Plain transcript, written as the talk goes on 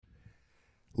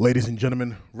Ladies and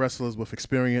gentlemen, wrestlers with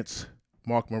experience,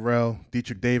 Mark Morel,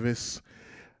 Deitrich Davis.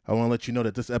 I want to let you know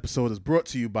that this episode is brought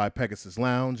to you by Pegasus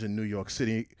Lounge in New York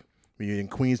City. When you're in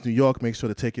Queens, New York, make sure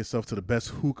to take yourself to the best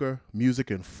hookah,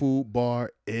 music, and food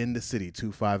bar in the city,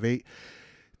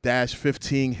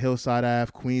 258-15 Hillside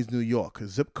Ave, Queens, New York,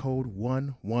 zip code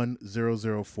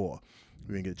 11004.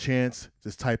 When you get a chance,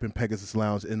 just type in Pegasus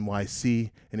Lounge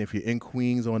NYC. And if you're in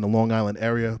Queens or in the Long Island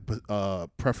area,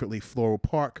 preferably Floral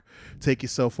Park, take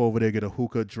yourself over there, get a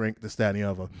hookah, drink, this, that, and the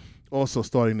other. Also,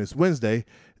 starting this Wednesday,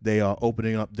 they are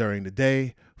opening up during the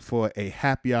day for a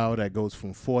happy hour that goes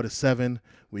from 4 to 7,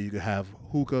 where you can have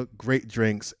hookah, great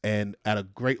drinks, and at a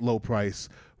great low price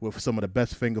with some of the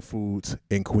best finger foods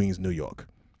in Queens, New York.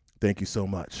 Thank you so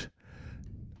much.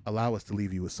 Allow us to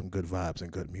leave you with some good vibes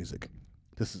and good music.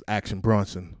 This is Action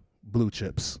Bronson, Blue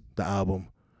Chips, the album,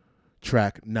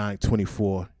 track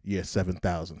 924, year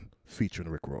 7000, featuring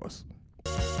Rick Ross.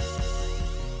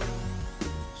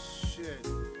 Shit.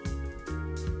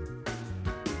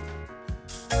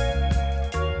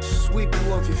 Sweep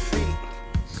you off your feet.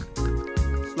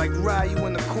 It's like ride you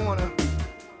in the corner.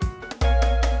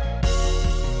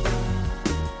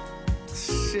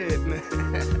 Shit, man.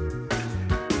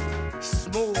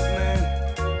 Smooth, man.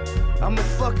 I'm a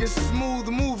fucking smooth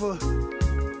mover.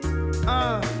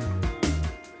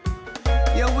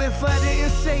 Yo, if I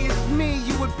didn't say it's me,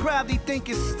 you would probably think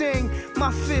it's Sting.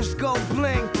 My fists go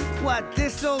bling. What,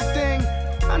 this old thing?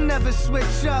 I never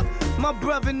switch up. My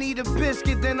brother need a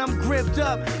biscuit, then I'm gripped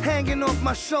up. Hanging off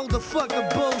my shoulder, fuck the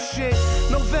bullshit.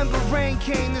 November rain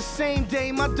came the same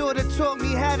day. My daughter taught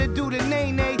me how to do the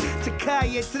nay-nay. To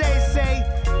Kaya, today say,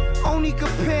 only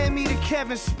compare me to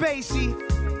Kevin Spacey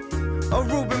or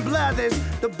Ruben Blathers,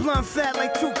 the blunt fat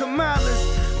like 2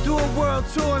 Kamalas. Do a world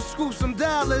tour and scoop some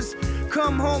dollars.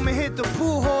 Come home and hit the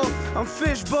pool hall. I'm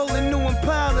fish bowling new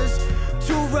Impalas.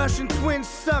 2 Russian twins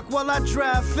suck while I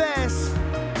drive fast.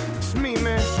 It's me,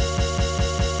 man.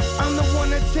 I'm the one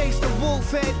that takes the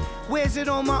wolf head, wears it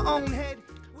on my own head.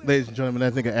 Ladies and gentlemen, I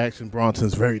think Action Bronson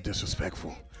is very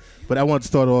disrespectful. But I want to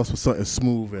start off with something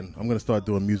smooth, and I'm going to start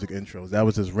doing music intros. That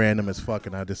was just random as fuck,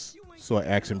 and I just saw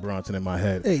Action Bronson in my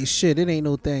head. Hey, shit, it ain't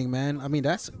no thing, man. I mean,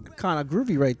 that's kind of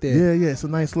groovy right there. Yeah, it's a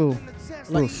nice little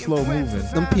slow moving.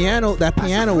 That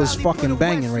piano is fucking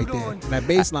banging right there. And that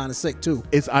bass line is sick, too.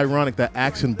 It's ironic that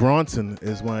Action Bronson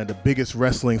is one of the biggest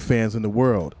wrestling fans in the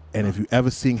world. And if you ever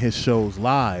seen his shows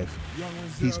live,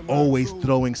 he's always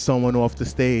throwing someone off the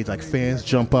stage. Like fans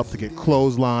jump up to get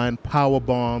clothesline, power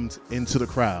bombed into the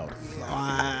crowd.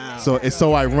 Wow. So it's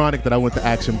so ironic that I went to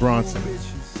Action Bronson.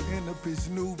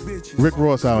 Rick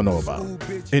Ross, I don't know about.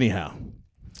 Anyhow.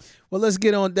 Well, let's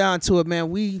get on down to it, man.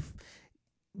 We've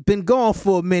been gone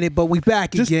for a minute, but we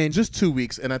back again. Just 2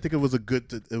 weeks, and I think it was a good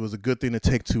thing to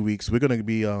take 2 weeks. We're going to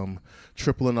be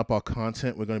tripling up our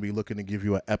content. We're going to be looking to give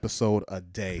you an episode a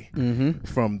day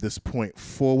from this point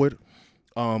forward.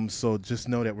 So just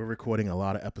know that we're recording a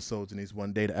lot of episodes in these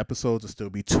one day. The episodes will still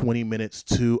be 20 minutes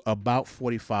to about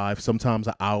 45, sometimes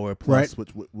an hour plus, right.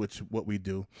 which what we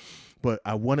do. But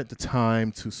I wanted the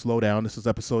time to slow down. This is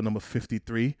episode number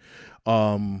 53.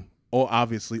 Or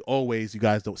obviously, always, you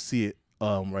guys don't see it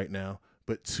right now.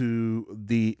 But to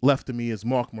the left of me is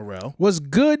Mark Morel. What's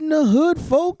good in the hood,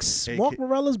 folks? Hey, Mark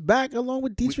Morel is back along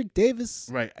with Deitrich Davis.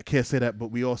 Right, I can't say that,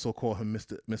 but we also call him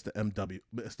Mr. M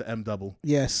Double.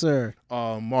 Yes, sir.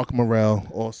 Mark Morel,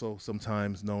 also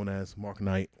sometimes known as Mark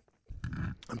Knight.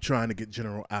 I'm trying to get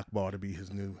General Akbar to be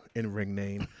his new in-ring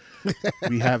name.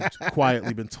 We have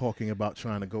quietly been talking about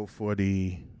trying to go for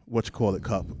the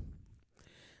cup.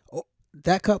 Oh,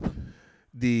 that cup?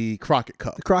 The Crockett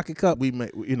Cup. The Crockett Cup. We may,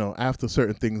 after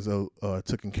certain things are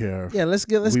taken care of. Yeah, let's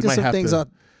get some things up.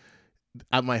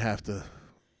 I might have to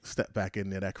step back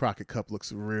in there. That Crockett Cup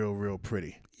looks real, real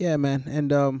pretty. Yeah, man,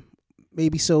 and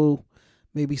maybe some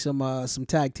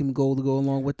tag team gold to go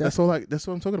along with that. That's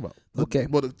what I'm talking about. Okay.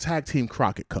 Well, the tag team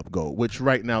Crockett Cup gold, which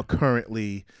right now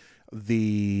currently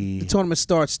the tournament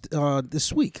starts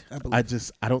this week, I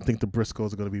believe. I don't think the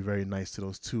Briscoes are going to be very nice to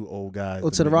those 2 old guys. Oh,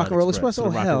 to the Rock and Roll Express? Oh,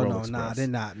 hell no. Express. Nah, they're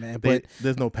not, man.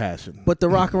 There's no passion. But the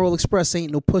Rock and Roll Express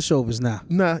ain't no pushovers now.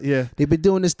 Nah, yeah. They've been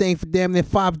doing this thing for damn near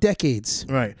 5 decades.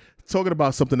 Right. Talking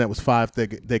about something that was 5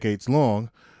 decades long,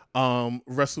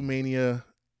 WrestleMania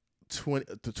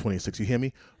 26. You hear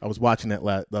me? I was watching that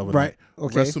the other night.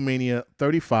 Okay. WrestleMania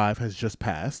 35 has just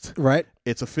passed. Right.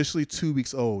 It's officially 2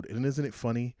 weeks old. And isn't it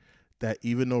funny that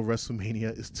even though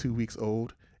WrestleMania is 2 weeks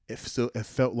old, it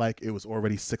felt like it was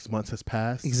already 6 months has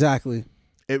passed? Exactly.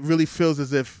 It really feels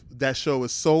as if that show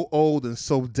is so old and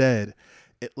so dead.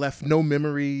 It left no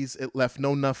memories. It left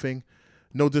no nothing.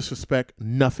 no disrespect,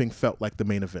 nothing felt like the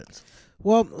main event.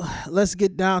 Well, let's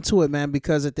get down to it, man,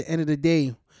 because at the end of the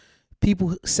day,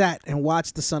 people sat and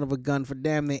watched the son of a gun for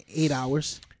damn near 8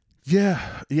 hours. Yeah,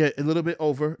 a little bit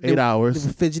over 8 hours. They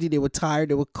were fidgety, they were tired,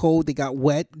 they were cold, they got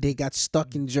wet, they got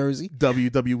stuck in Jersey.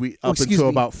 WWE up until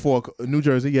about 4, New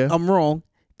Jersey, yeah. I'm wrong.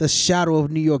 The shadow of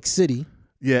New York City.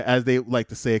 Yeah, as they like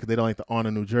to say, because they don't like to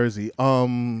honor New Jersey.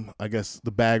 I guess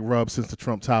the bag rub since the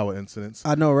Trump Tower incidents.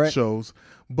 I know, right? Shows.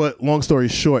 But long story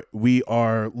short, we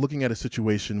are looking at a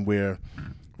situation where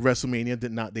WrestleMania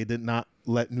did not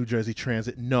let New Jersey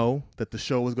Transit know that the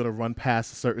show was going to run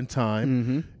past a certain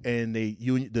time, and they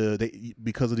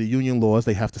because of the union laws,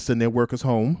 they have to send their workers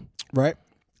home. Right.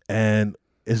 And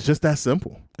it's just that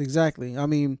simple. Exactly. I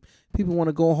mean, people want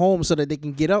to go home so that they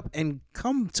can get up and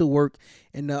come to work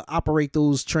and operate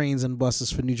those trains and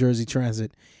buses for New Jersey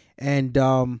Transit. And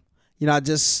I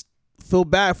just feel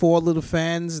bad for all of the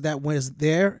fans that was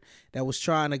there, that was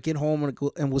trying to get home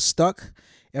and was stuck.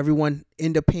 Everyone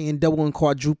ended up paying double and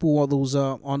quadruple all those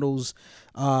on those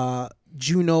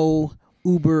Juno,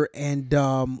 Uber, and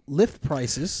Lyft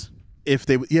prices.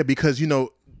 Because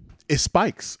it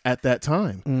spikes at that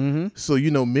time. So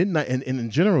midnight and in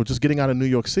general, just getting out of New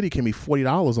York City can be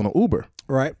 $40 on an Uber.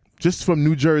 Right. Just from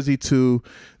New Jersey to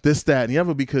this, that, and the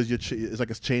other, because it's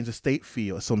like a change of state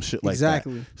fee or some shit like that.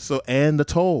 Exactly. So, and the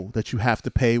toll that you have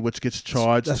to pay, which gets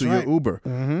charged to your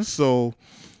Uber. So,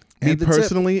 me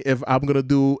personally, if I'm going to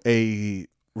do a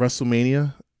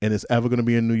WrestleMania and it's ever going to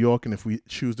be in New York, and if we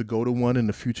choose to go to one in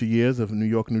the future years of New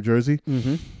York, New Jersey,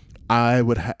 I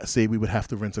would say we would have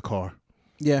to rent a car.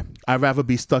 Yeah. I'd rather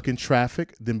be stuck in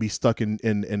traffic than be stuck in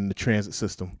the transit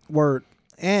system. Word.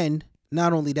 And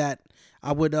not only that,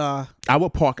 I would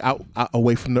park out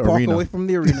away from the arena. Park away from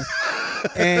the arena.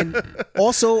 And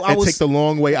also I would take the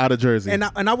long way out of Jersey. And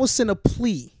I will send a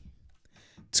plea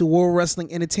to World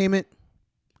Wrestling Entertainment.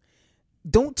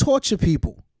 Don't torture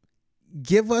people.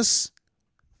 Give us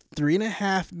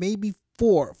 3.5, maybe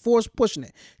 4. 4's pushing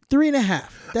it.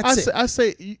 3.5. That's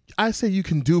it. I say you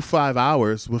can do 5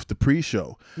 hours with the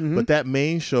pre-show, but that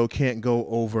main show can't go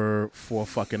over 4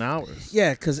 fucking hours.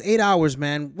 Yeah, because 8 hours,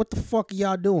 man. What the fuck are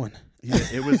y'all doing? Yeah,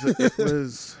 it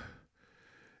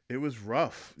was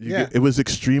rough. It was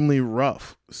extremely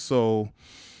rough. So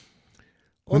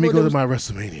let me go to my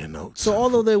WrestleMania notes. So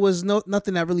although there was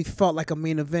nothing that really felt like a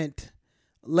main event,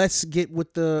 let's get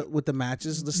with the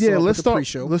matches. Let's start with the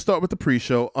pre-show. Let's start with the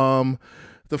pre-show.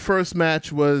 The first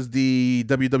match was the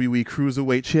WWE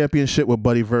Cruiserweight Championship with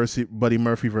Buddy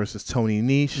Murphy versus Tony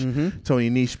Nese. Tony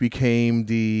Nese became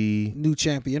the new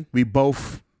champion. We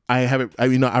both. I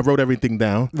wrote everything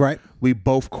down. Right. We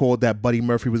both called that Buddy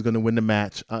Murphy was going to win the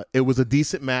match. It was a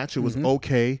decent match. It was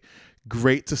okay.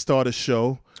 Great to start a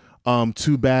show.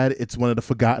 Too bad it's one of the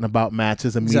forgotten about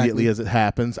matches immediately as it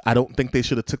happens. I don't think they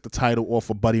should have took the title off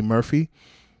of Buddy Murphy.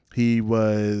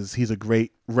 He's a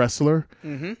great wrestler.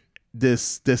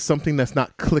 There's something that's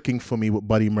not clicking for me with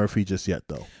Buddy Murphy just yet,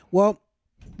 though. Well,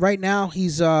 right now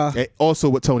he's also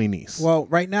with Tony Nese. Well,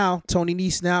 right now Tony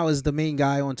Nese now is the main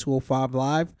guy on 205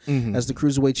 Live as the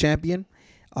Cruiserweight Champion.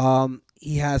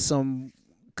 He has some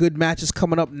good matches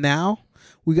coming up now.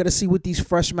 We got to see what these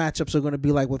fresh matchups are going to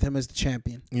be like with him as the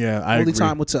champion. Yeah, I agree. Only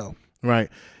time will tell. Right.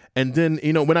 And then,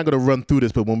 we're not going to run through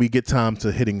this, but when we get time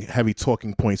to hitting heavy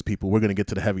talking points, people, we're going to get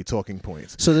to the heavy talking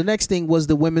points. So the next thing was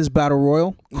the Women's Battle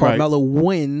Royal. Carmella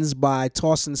wins by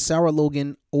tossing Sarah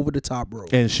Logan over the top rope.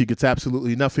 And she gets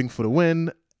absolutely nothing for the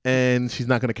win, and she's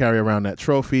not going to carry around that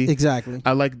trophy. Exactly.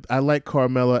 I like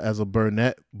Carmella as a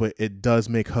brunette, but it does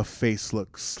make her face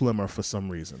look slimmer for some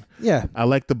reason. Yeah. I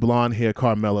like the blonde hair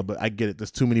Carmella, but I get it.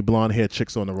 There's too many blonde hair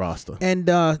chicks on the roster. And,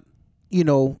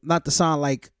 not to sound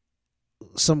like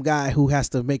some guy who has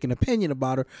to make an opinion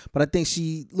about her, but I think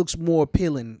she looks more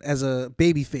appealing as a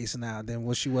baby face now than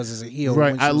what she was as a heel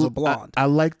when she was a blonde. I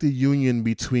like the union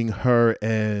between her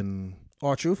and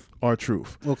R-Truth.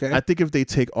 Okay. I think if they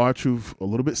take R-Truth a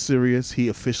little bit serious, he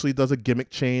officially does a gimmick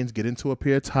change, get into a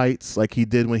pair of tights like he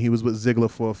did when he was with Ziggler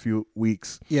for a few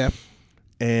weeks. Yeah.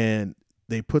 And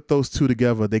they put those two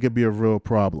together, they could be a real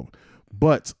problem.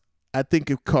 But I think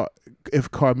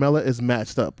if Carmella is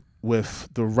matched up with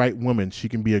the right woman, she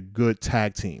can be a good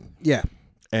tag team. Yeah.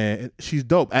 And she's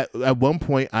dope. At one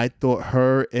point, I thought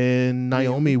her and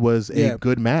Naomi was a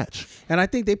good match. And I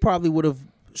think they probably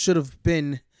should have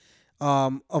been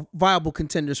viable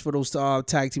contenders for those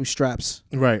tag team straps.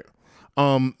 Right.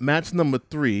 Match number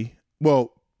 3.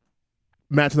 Well,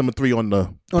 match number 3 on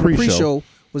the pre-show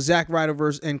was Zack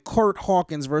Ryder and Kurt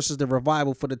Hawkins versus the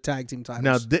Revival for the tag team titles.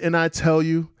 Now, didn't I tell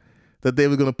you that they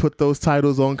were going to put those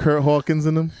titles on Kurt Hawkins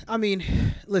in them? I mean,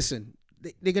 listen,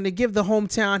 they're going to give the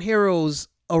hometown heroes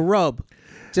a rub.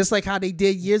 Just like how they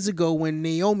did years ago when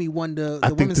Naomi won the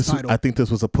women's title. I think this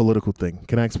was a political thing.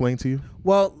 Can I explain to you?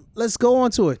 Well, let's go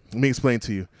on to it. Let me explain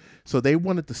to you. So they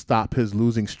wanted to stop his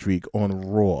losing streak on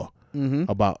Raw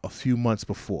about a few months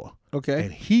before. Okay.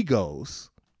 And he goes,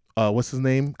 what's his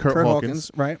name? Kurt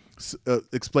Hawkins. Right.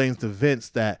 Explains to Vince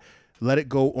that let it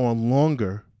go on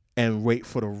longer and wait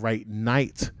for the right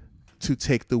night to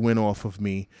take the win off of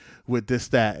me with this,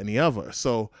 that, and the other.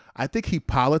 So I think he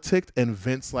politicked, and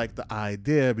Vince liked the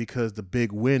idea because the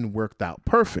big win worked out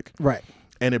perfect. Right.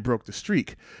 And it broke the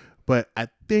streak. But I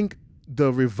think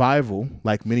the Revival,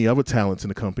 like many other talents in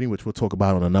the company, which we'll talk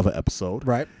about on another episode,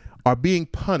 right, are being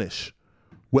punished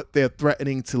what they're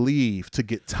threatening to leave to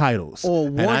get titles. Or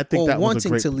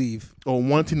wanting to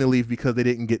leave because they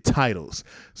didn't get titles.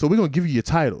 So we're going to give you your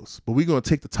titles, but we're going to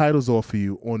take the titles off of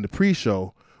you on the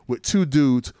pre-show with two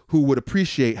dudes who would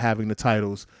appreciate having the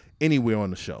titles anywhere on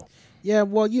the show. Yeah,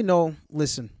 well,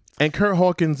 listen. And Kurt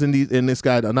Hawkins and this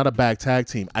guy are not a bad tag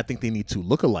team. I think they need to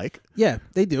look alike. Yeah,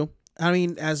 they do. I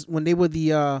mean, as when they were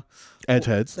the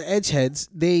Edgeheads,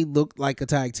 they looked like a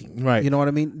tag team. Right. You know what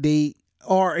I mean? They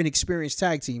are an experienced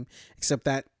tag team, except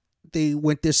that they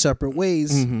went their separate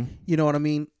ways. Mm-hmm. You know what I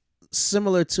mean?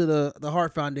 Similar to the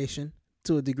Hart Foundation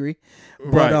to a degree.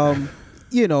 Right. But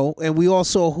and we all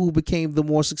saw who became the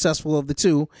more successful of the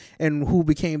two and who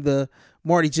became the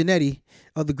Marty Jannetty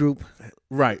of the group.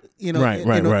 Right. In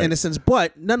a sense.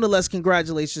 But nonetheless,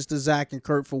 congratulations to Zach and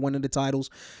Kurt for winning the titles.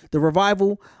 The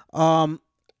Revival, I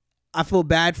feel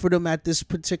bad for them at this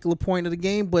particular point of the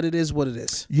game, but it is what it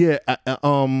is. Yeah.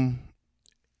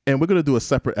 And we're going to do a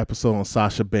separate episode on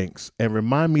Sasha Banks. And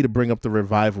remind me to bring up the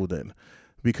Revival then,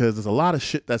 because there's a lot of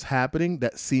shit that's happening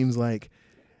that seems like,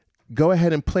 go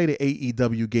ahead and play the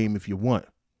AEW game if you want.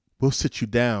 We'll sit you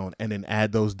down and then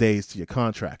add those days to your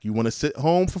contract. You want to sit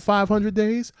home for 500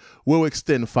 days? We'll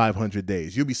extend 500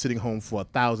 days. You'll be sitting home for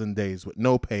 1,000 days with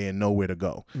no pay and nowhere to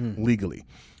go legally.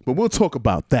 But we'll talk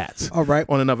about that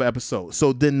on another episode.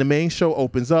 So then the main show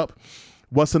opens up.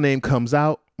 What's the name comes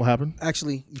out? What happened?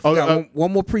 Actually, you forgot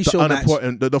one more pre-show match.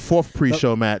 The fourth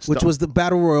pre-show match. Which was the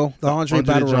Battle Royal, the Andre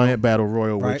the Giant Battle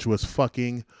Royal, right, which was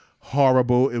fucking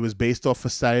horrible. It was based off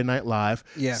of Saturday Night Live.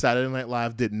 Yeah. Saturday Night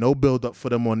Live did no build up for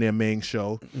them on their main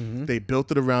show. Mm-hmm. They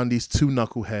built it around these two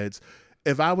knuckleheads.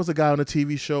 If I was a guy on a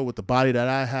TV show with the body that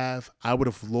I have, I would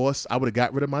have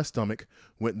got rid of my stomach,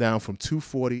 went down from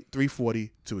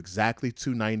 340 to exactly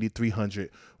 290,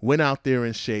 300, went out there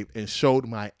in shape and showed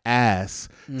my ass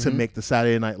to make the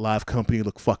Saturday Night Live company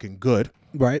look fucking good.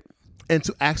 Right. And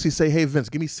to actually say, hey, Vince,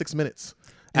 give me 6 minutes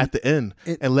at the end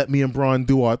and let me and Braun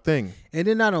do our thing. And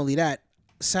then not only that,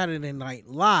 Saturday Night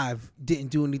Live didn't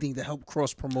do anything to help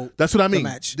cross promote. That's what I mean. The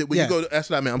match. You go, that's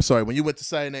what I mean. I'm sorry. When you went to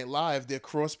Saturday Night Live, their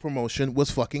cross promotion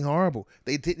was fucking horrible.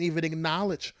 They didn't even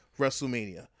acknowledge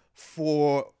WrestleMania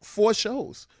for 3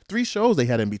 shows they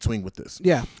had in between with this.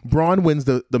 Yeah. Braun wins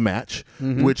the match,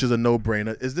 which is a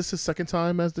no-brainer. Is this his second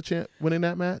time as the champ winning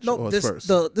that match? No, or his first?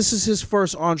 This is his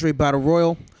first Andre Battle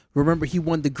Royal. Remember, he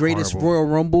won the greatest Royal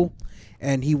Rumble.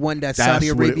 And he won that Saudi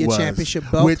Arabia championship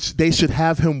belt. Which they should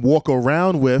have him walk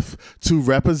around with to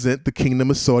represent the Kingdom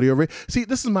of Saudi Arabia. See,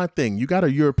 this is my thing. You got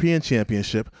a European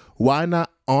championship. Why not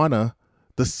honor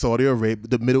the Saudi Arabia,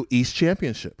 the Middle East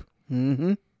championship?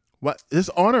 Mm-hmm. What? Just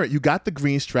honor it. You got the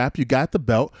green strap. You got the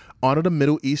belt. Honor the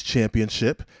Middle East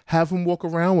championship. Have him walk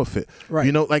around with it.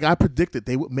 Right. Like I predicted,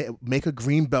 they would make a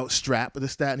green belt strap,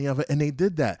 this, that, and the other, and they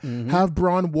did that. Have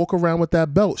Braun walk around with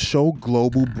that belt. Show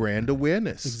global brand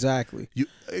awareness. Exactly.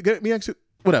 Get me actually.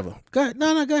 Whatever. Go ahead.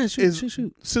 No, go ahead.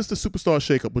 Shoot. Since the Superstar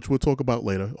Shakeup, which we'll talk about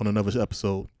later on another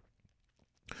episode,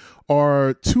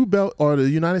 are the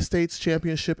United States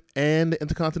Championship and the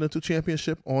Intercontinental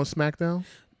Championship on SmackDown?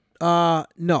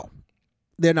 No,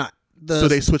 they're not. So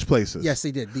they switched places. Yes,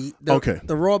 they did. Okay.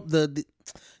 The Raw, the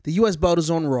U.S. belt is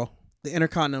on Raw. The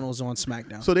Intercontinental is on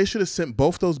SmackDown. So they should have sent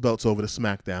both those belts over to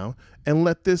SmackDown and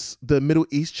let the Middle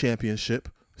East Championship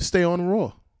stay on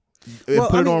Raw.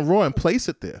 Put it on Raw and place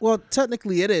it there. Well,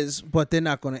 technically it is, but they're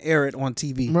not going to air it on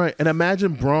TV. Right. And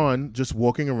imagine Braun just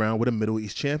walking around with a Middle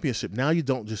East Championship. Now you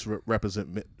don't just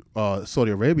represent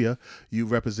Saudi Arabia. You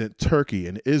represent Turkey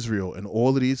and Israel and all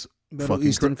of these Middle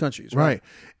Eastern countries. Right.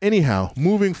 Anyhow,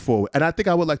 moving forward. And I think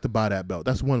I would like to buy that belt.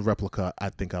 That's one replica I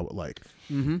think I would like.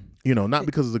 Mm-hmm. Not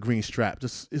because of the green strap.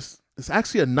 Just it's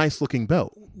actually a nice looking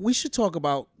belt. We should talk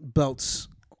about belts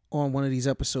on one of these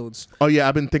episodes. Oh yeah,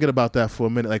 I've been thinking about that for a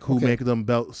minute. Like who make them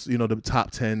belts? The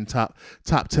top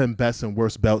 10 best and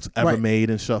worst belts ever made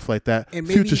and stuff like that. And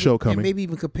Future show coming. And maybe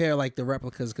even compare like the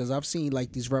replicas, because I've seen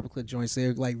like these replica joints.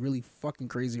 They're like really fucking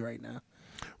crazy right now.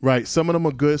 Right. Some of them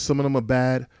are good. Some of them are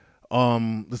bad.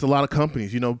 There's a lot of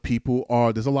companies.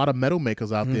 There's a lot of metal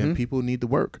makers out there, and people need to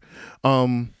work.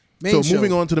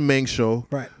 Moving on to the main show.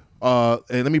 Right.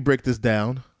 And let me break this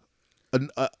down.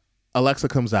 Alexa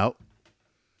comes out.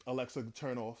 Alexa,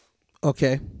 turn off.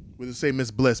 Okay. We'll just say Miss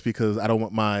Bliss because I don't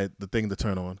want the thing to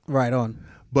turn on. Right on.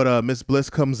 But Miss Bliss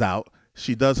comes out.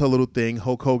 She does her little thing.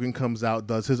 Hulk Hogan comes out,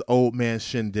 does his old man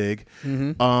shindig.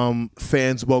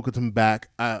 Fans welcome him back.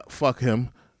 Fuck him.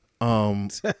 I'll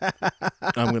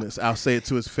say it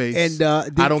to his face. And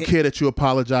I don't care that you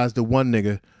apologize to one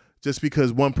nigga. Just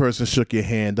because one person shook your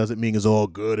hand doesn't mean it's all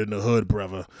good in the hood,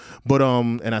 brother. But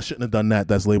and I shouldn't have done that.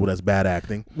 That's labeled as bad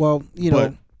acting. Well,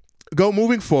 know.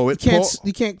 Moving forward.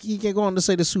 You can't go on to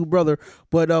say the Sue brother,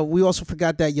 but we also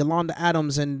forgot that Yolanda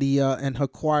Adams and her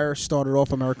choir started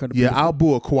off America. I'll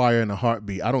boo a choir in a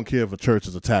heartbeat. I don't care if a church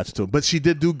is attached to it, but she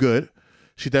did do good.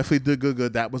 She definitely did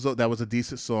good. That was a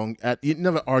decent song. You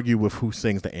never argue with who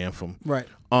sings the anthem, right?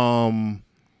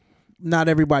 Not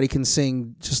everybody can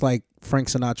sing just like Frank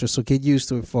Sinatra, so get used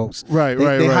to it, folks. Right.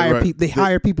 They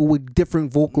hire people with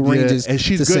different vocal ranges, and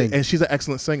she's to good, sing. and she's an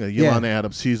excellent singer. Yolanda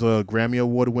Adams, she's a Grammy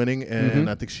Award winning, and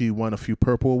I think she won a few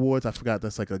Purple Awards. I forgot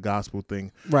that's like a gospel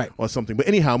thing, right, or something. But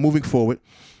anyhow, moving forward,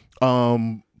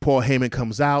 Paul Heyman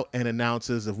comes out and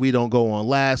announces if we don't go on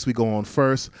last, we go on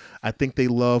first. I think they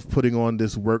love putting on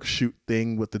this work shoot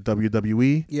thing with the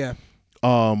WWE. Yeah.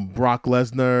 Brock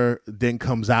Lesnar then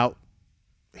comes out.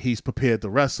 He's prepared to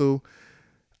wrestle.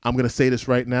 I'm going to say this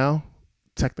right now.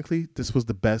 Technically, this was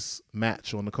the best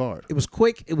match on the card. It was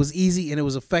quick, it was easy, and it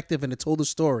was effective, and it told a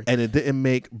story. And it didn't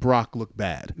make Brock look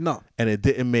bad. No. And it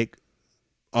didn't make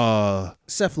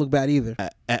Seth look bad either.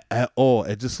 At all.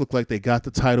 It just looked like they got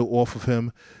the title off of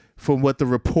him. From what the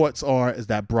reports are, is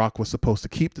that Brock was supposed to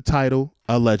keep the title,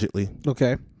 allegedly.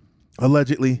 Okay.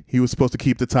 Allegedly, he was supposed to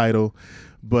keep the title,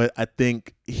 but I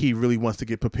think he really wants to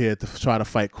get prepared to try to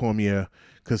fight Cormier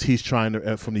because he's trying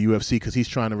to from the UFC because he's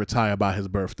trying to retire by his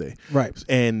birthday. Right.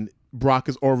 And Brock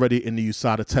is already in the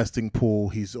USADA testing pool.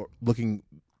 He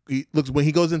looks when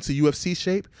he goes into UFC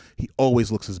shape, he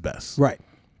always looks his best. Right.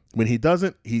 When he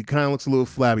doesn't, he kind of looks a little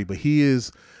flabby, but he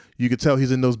is. You could tell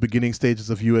he's in those beginning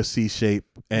stages of UFC shape,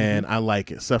 and I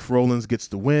like it. Seth Rollins gets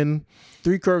the win.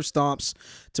 3 curve stomps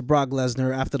to Brock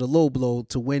Lesnar after the low blow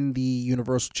to win the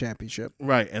Universal Championship.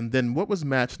 Right, and then what was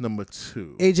match number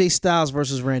 2? AJ Styles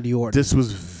versus Randy Orton. This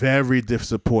was very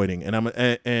disappointing,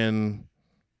 and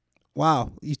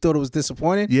wow, you thought it was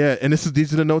disappointing? Yeah, and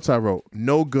these are the notes I wrote.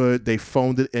 No good. They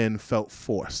phoned it in. Felt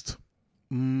forced.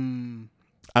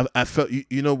 I felt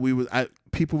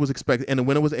people was expecting, and the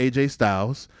winner was AJ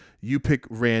Styles. You picked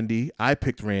Randy. I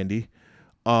picked Randy.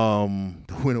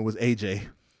 The winner was AJ.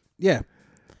 Yeah.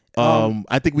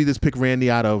 I think we just picked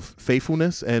Randy out of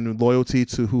faithfulness and loyalty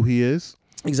to who he is.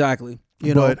 Exactly.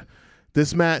 But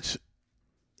this match,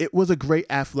 it was a great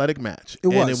athletic match. It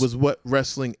it was what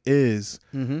wrestling is.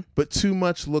 But too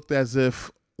much looked as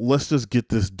if, let's just get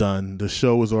this done. The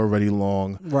show was already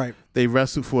long. Right. They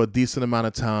wrestled for a decent amount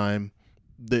of time.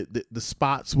 The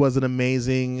spots wasn't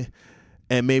amazing.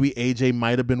 And maybe AJ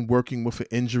might have been working with an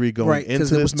injury going into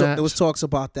this match. There was talks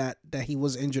about that he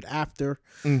was injured after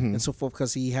and so forth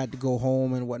because he had to go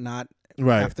home and whatnot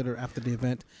after the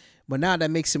event. But now that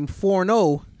makes him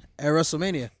 4-0 at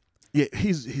WrestleMania. Yeah,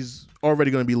 he's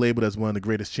already going to be labeled as one of the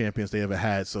greatest champions they ever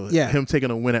had. So him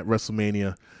taking a win at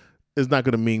WrestleMania is not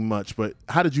going to mean much. But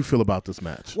how did you feel about this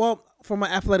match? Well, from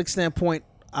an athletic standpoint,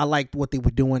 I liked what they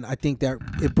were doing. I think that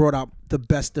it brought out the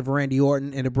best of Randy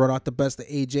Orton and it brought out the best of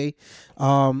AJ.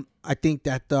 I think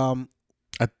that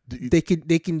they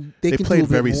can played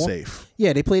very safe.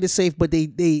 Yeah, they played it safe, but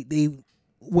they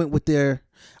went with their.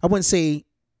 I wouldn't say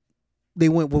they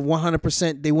went with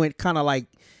 100%. They went kind of like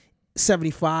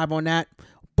 75 on that,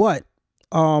 but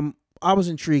I was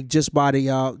intrigued just by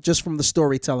the just from the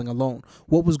storytelling alone.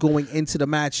 What was going into the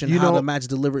match and how the match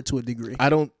delivered to a degree.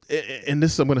 I'm going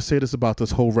to say this about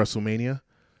this whole WrestleMania.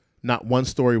 Not one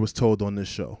story was told on this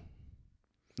show.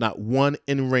 Not one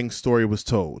in-ring story was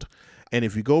told. And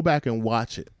if you go back and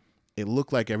watch it, it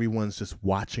looked like everyone's just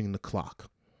watching the clock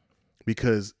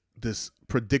because this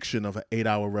prediction of an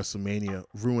 8-hour WrestleMania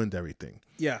ruined everything.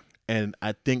 Yeah. And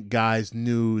I think guys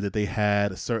knew that they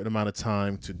had a certain amount of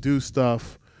time to do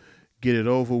stuff, get it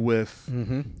over with,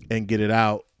 and get it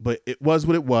out. But it was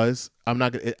what it was. I'm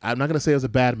not gonna say it was a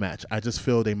bad match. I just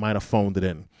feel they might have phoned it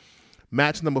in.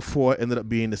 Match number 4 ended up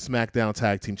being the SmackDown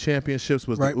Tag Team Championships.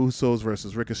 Was the Usos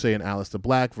versus Ricochet and Aleister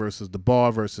Black versus The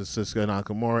Bar versus Shinsuke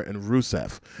Nakamura and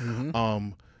Rusev.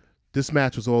 This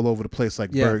match was all over the place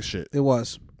like bird shit. It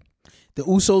was. The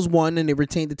Usos won and they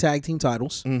retained the tag team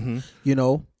titles. Mark,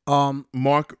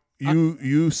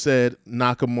 You said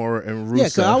Nakamura and Rusev. Yeah,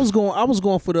 because I was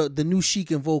going for the new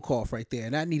Sheik and Volkov right there,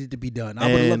 and that needed to be done.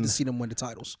 I would have loved to see them win the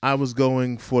titles. I was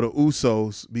going for the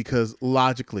Usos because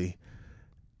logically,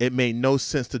 it made no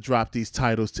sense to drop these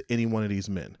titles to any one of these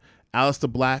men.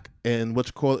 Aleister Black and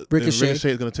Ricochet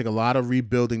is going to take a lot of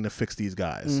rebuilding to fix these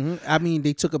guys. Mm-hmm. I mean,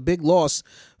 they took a big loss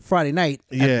Friday night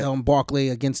at Barclay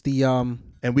against the.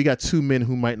 And we got two men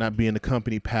who might not be in the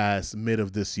company past mid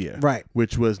of this year, right?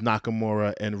 Which was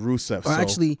Nakamura and Rusev.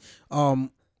 Actually,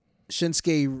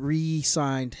 Shinsuke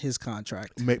re-signed his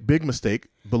contract. Big mistake.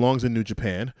 Belongs in New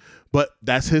Japan, but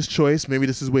that's his choice. Maybe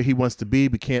this is where he wants to be.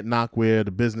 We can't knock where the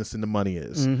business and the money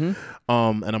is. Mm-hmm.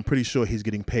 And I'm pretty sure he's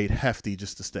getting paid hefty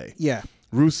just to stay. Yeah.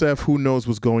 Rusev, who knows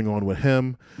what's going on with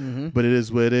him, but it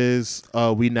is what it is.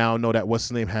 We now know that what's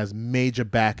his name has major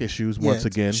back issues once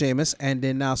again. Sheamus, and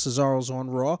then now Cesaro's on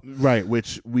Raw. Right,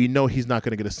 which we know he's not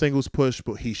going to get a singles push,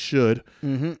 but he should.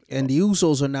 Mm-hmm. And the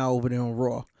Usos are now over there on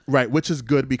Raw. Right, which is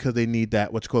good because they need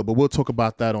that, but we'll talk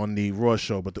about that on the Raw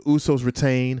show. But the Usos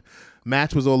retain.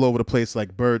 Match was all over the place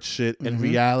like bird shit. In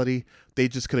reality, they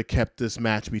just could have kept this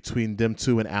match between them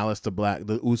two and Aleister Black,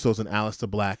 the Usos and Aleister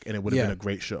Black, and it would have been a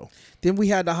great show. Then we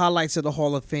had the highlights of the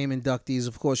Hall of Fame inductees.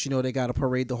 Of course, they got to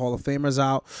parade the Hall of Famers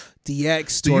out.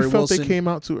 DX, Do you felt Wilson. They came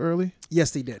out too early?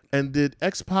 Yes, they did. And did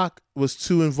X-Pac was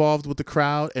too involved with the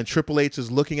crowd, and Triple H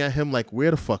is looking at him like,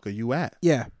 where the fuck are you at?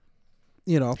 Yeah.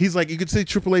 He's like, you could see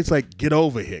Triple H like, get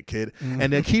over here, kid.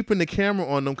 And they're keeping the camera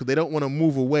on them because they don't want to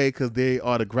move away because they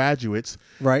are the graduates.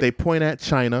 Right. They point at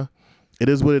China. It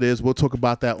is what it is. We'll talk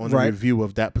about that on the review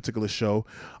of that particular show.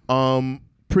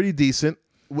 Pretty decent.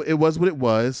 It was what it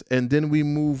was. And then we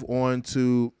move on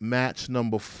to match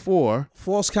number 4.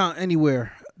 False Count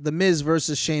Anywhere. The Miz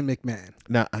versus Shane McMahon.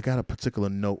 Now, I got a particular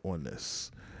note on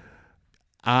this.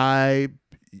 I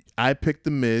picked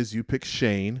The Miz. You picked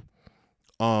Shane.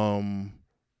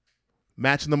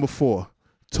 Match number 4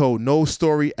 told no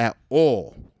story at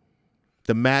all.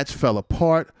 The match fell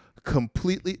apart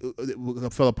completely.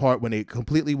 It fell apart when they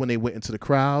went into the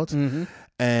crowd,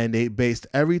 and they based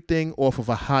everything off of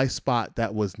a high spot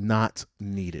that was not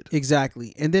needed.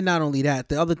 Exactly, and then not only that,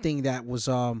 the other thing that was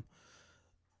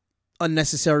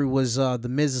unnecessary was the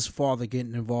Miz's father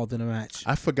getting involved in the match.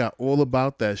 I forgot all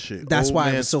about that shit. That's why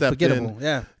it was so forgettable.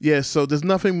 Yeah. So there's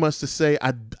nothing much to say.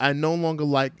 I no longer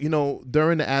like,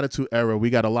 during the Attitude Era, we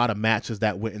got a lot of matches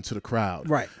that went into the crowd.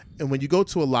 Right. And when you go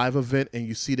to a live event and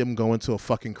you see them go into a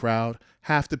fucking crowd,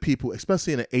 half the people,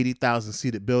 especially in an 80,000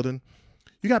 seated building,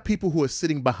 you got people who are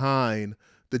sitting behind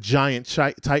the giant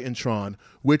Titantron,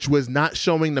 which was not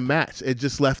showing the match. It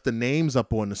just left the names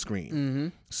up on the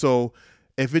screen. So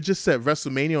if it just said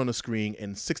WrestleMania on the screen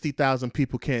and 60,000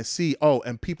 people can't see,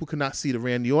 and people could not see the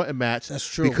Randy Orton match, that's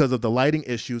true, because of the lighting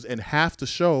issues, and half the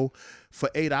show for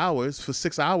 8 hours, for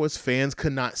 6 hours, fans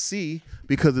could not see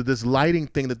because of this lighting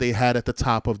thing that they had at the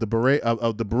top of the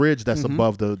bridge that's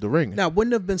above the ring. Now,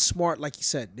 wouldn't it have been smart, like you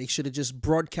said, they should have just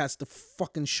broadcast the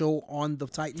fucking show on the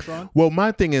Titantron? Well,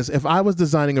 my thing is, if I was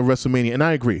designing a WrestleMania, and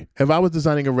I agree, if I was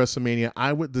designing a WrestleMania,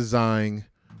 I would design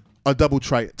a double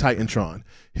Titantron.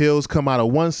 Heels come out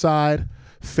of one side,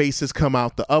 faces come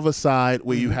out the other side,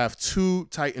 where you have 2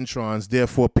 Titantrons,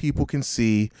 therefore people can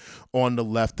see on the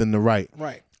left and the right.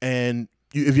 Right. And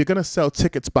if you're going to sell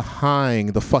tickets behind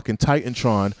the fucking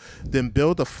Titantron, then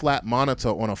build a flat monitor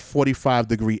on a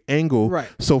 45-degree angle,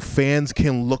 so fans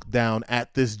can look down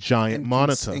at this giant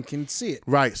monitor. And can see it.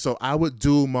 Right. So I would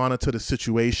dual monitor the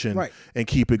situation and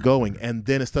keep it going. And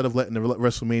then instead of letting the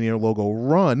WrestleMania logo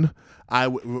run, I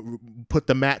would put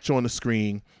the match on the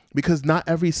screen, because not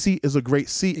every seat is a great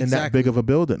seat in that big of a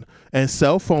building. And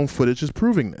cell phone footage is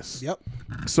proving this. Yep.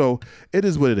 So it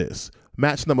is what it is.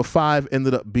 Match number 5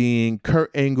 ended up being Kurt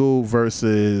Angle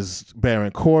versus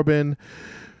Baron Corbin.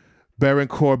 Baron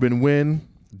Corbin win.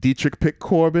 Deitrich picked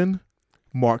Corbin.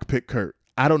 Mark picked Kurt.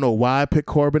 I don't know why I picked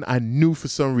Corbin. I knew for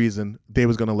some reason they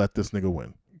was going to let this nigga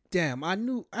win. Damn, I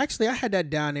knew. Actually, I had that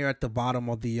down there at the bottom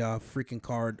of the freaking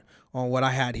card on what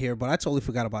I had here, but I totally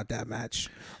forgot about that match.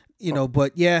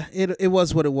 But yeah, it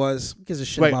was what it was. Who gives a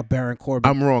shit about Baron Corbin?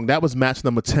 I'm wrong. That was match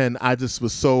number 10. I just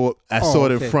was saw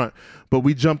it in front, but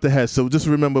we jumped ahead. So just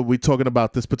remember, we're talking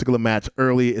about this particular match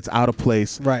early. It's out of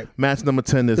place. Right. Match number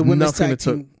 10. There's the women's nothing tag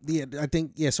to team. Yeah, I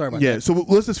think. Yeah, sorry about that. Yeah. So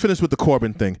let's just finish with the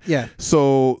Corbin thing. Yeah.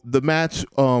 So the match,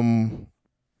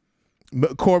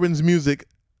 Corbin's music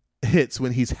hits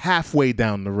when he's halfway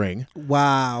down the ring.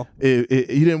 Wow. You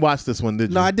didn't watch this one, did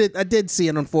you? No, I did. I did see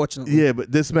it, unfortunately. Yeah,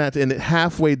 but this match, and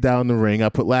halfway down the ring, I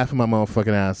put laughing my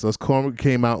motherfucking ass. So Corbin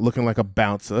came out looking like a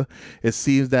bouncer. It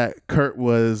seems like Kurt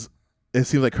was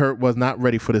not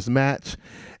ready for this match,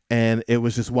 and it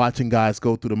was just watching guys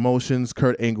go through the motions.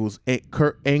 Kurt's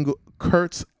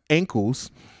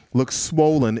ankles looked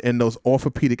swollen in those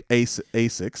orthopedic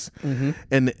Asics.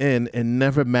 In the end, it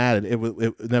never mattered.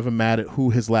 It never mattered who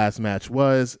his last match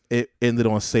was. It ended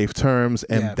on safe terms,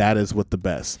 and that is what the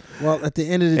best. Well, at the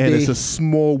end of the day, and it's a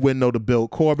small window to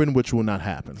build Corbin, which will not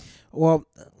happen. Well,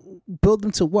 build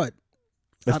them to what?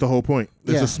 That's the whole point.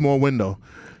 There's a small window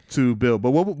to build.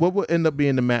 But what will end up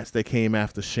being the match that came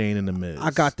after Shane and The Miz?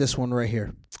 I got this one right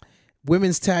here.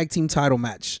 Women's Tag Team title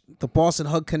match. The Boston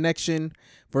Hug Connection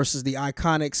versus the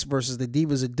Iconics versus the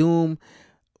Divas of Doom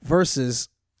versus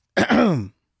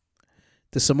the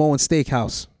Samoan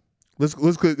Steakhouse.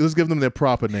 Let's give them their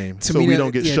proper name so we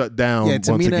don't get shut down once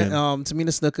again. Tamina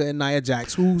Snuka and Nia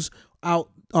Jax, who's out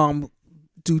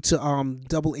due to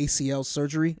double ACL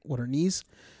surgery with her knees.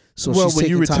 So well, she's when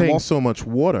you taking time retain off. so much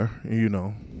water,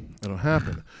 it'll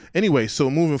happen. Anyway, so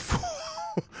moving forward.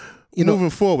 Moving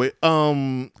forward,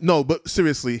 no, but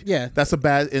seriously, that's a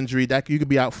bad injury. That you could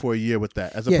be out for a year with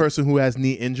that. As a person who has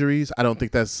knee injuries, I don't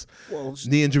think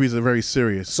knee injuries are very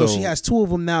serious. So she has 2 of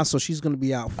them now, so she's going to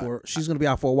be out for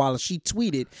a while. She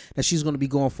tweeted that she's going to be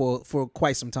going for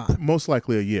quite some time. Most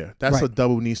likely a year. That's a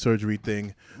double knee surgery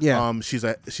thing. Yeah. She's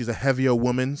a heavier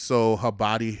woman, so her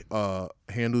body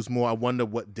handles more. I wonder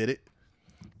what did it.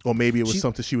 Or maybe it was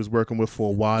something she was working with for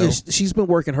a while. She's been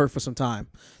working hurt for some time.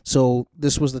 So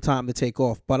this was the time to take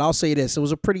off. But I'll say this. It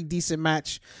was a pretty decent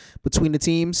match between the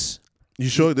teams. You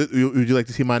sure? Would you like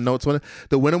to see my notes on it?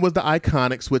 The winner was the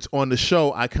Iconics, which on the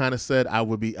show I kind of said I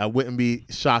wouldn't be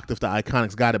shocked if the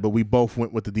Iconics got it, but we both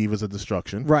went with the Divas of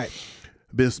Destruction. Right.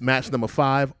 This match number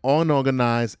 5,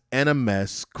 unorganized and a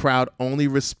mess. Crowd only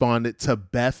responded to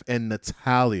Beth and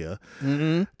Natalya.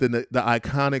 Then the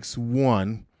Iconics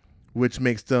won, which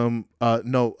makes them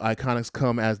Iconics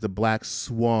come as the Black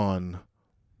Swan.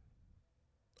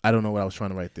 I don't know what I was trying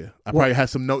to write there. I probably had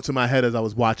some notes in my head as I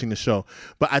was watching the show.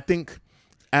 But I think,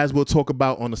 as we'll talk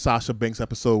about on the Sasha Banks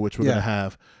episode, which we're going to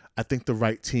have, I think the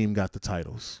right team got the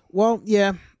titles. Well,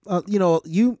 yeah.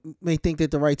 You may think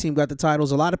that the right team got the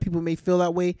titles. A lot of people may feel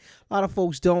that way. A lot of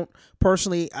folks don't.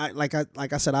 Personally, like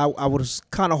I said, I was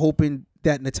kind of hoping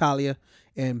that Natalya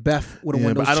and Beth would have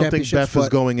won those championships. I don't think Beth is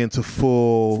going into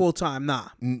full time. Nah,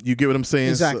 you get what I'm saying?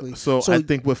 Exactly. So I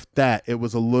think with that, it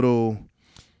was a little.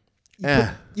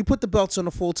 You put the belts on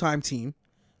a full time team,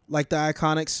 like the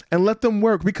Iconics, and let them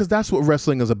work, because that's what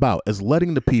wrestling is about: is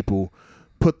letting the people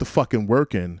put the fucking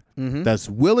work in. That's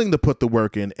willing to put the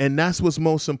work in, and that's what's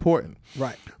most important.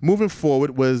 Right. Moving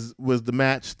forward was the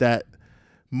match that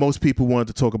most people wanted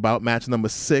to talk about. Match number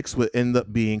 6 would end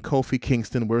up being Kofi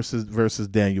Kingston versus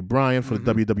Daniel Bryan for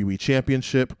the WWE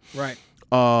Championship. Right.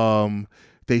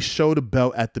 They show the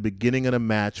belt at the beginning of the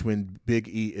match when Big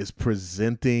E is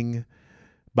presenting,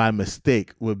 by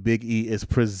mistake, where Big E is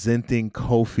presenting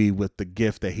Kofi with the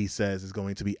gift that he says is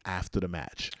going to be after the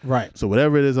match. Right. So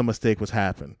whatever it is, a mistake was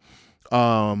happened.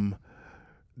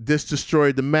 This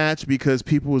destroyed the match because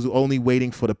people was only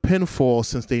waiting for the pinfall,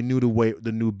 since they knew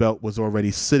the new belt was already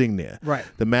sitting there. Right.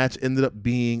 The match ended up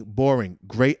being boring.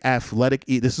 Great athletic.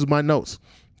 This is my notes.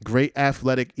 Great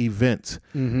athletic event.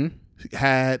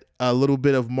 Had a little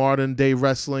bit of modern day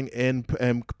wrestling and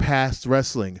past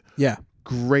wrestling. Yeah.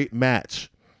 Great match.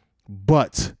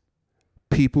 But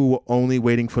people were only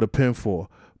waiting for the pinfall.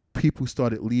 People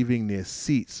started leaving their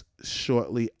seats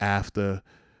shortly after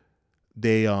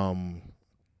they announced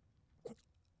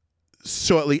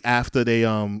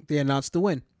the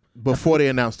win. Before they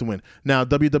announced the win. Now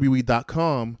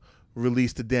WWE.com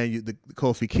released the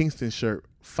Kofi Kingston shirt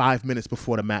 5 minutes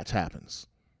before the match happens.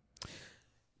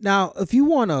 Now, if you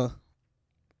want to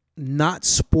not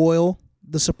spoil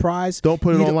the surprise, don't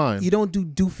put it online. You don't do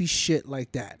doofy shit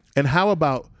like that. And how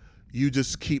about you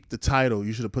just keep the title?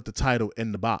 You should have put the title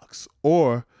in the box,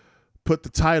 or put the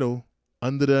title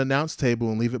under the announce table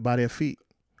and leave it by their feet.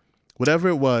 Whatever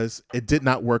it was, it did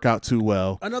not work out too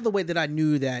well. Another way that I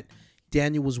knew that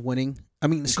Daniel was winning, that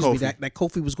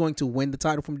Kofi was going to win the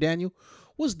title from Daniel,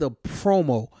 was the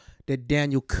promo that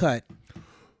Daniel cut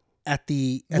at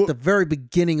the very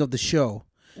beginning of the show.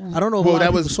 I don't know.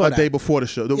 That was a day before the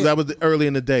show. Yeah. That was early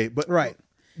in the day. But right.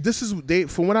 This is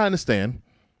from what I understand,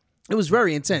 it was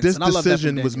very intense. This and I love that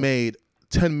decision was made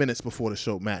 10 minutes before the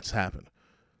show match happened.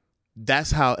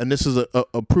 That's how, and this is a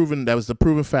proven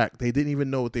fact. They didn't even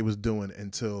know what they was doing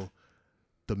until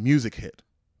the music hit.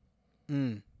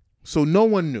 So no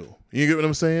one knew. You get what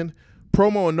I'm saying?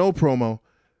 Promo or no promo,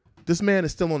 this man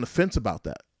is still on the fence about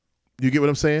that. You get what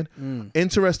I'm saying?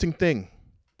 Interesting thing.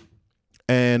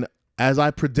 And as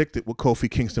I predicted what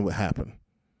Kofi Kingston would happen,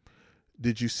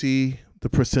 did you see the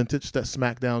percentage that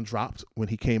SmackDown dropped when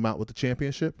he came out with the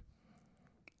championship?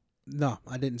 No,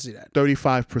 I didn't see that.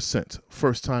 35%.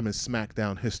 First time in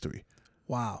SmackDown history.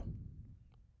 Wow.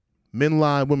 Men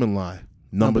lie, women lie.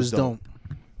 Numbers don't.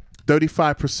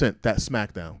 35% that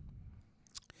SmackDown.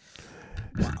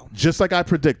 Wow. Just like I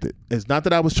predicted. It's not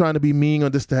that I was trying to be mean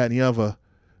on this, that, and the other.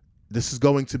 This is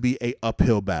going to be a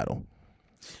uphill battle.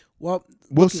 Well,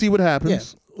 we'll see what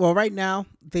happens. Yeah. Well, right now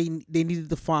they needed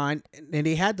to find, and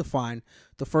they had to find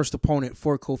the first opponent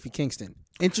for Kofi Kingston.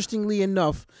 Interestingly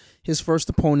enough, his first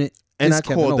opponent is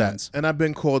Kevin Owens. And I've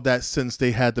been called that since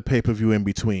they had the pay-per-view in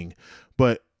between.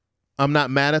 But I'm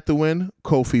not mad at the win.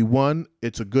 Kofi won.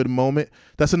 It's a good moment.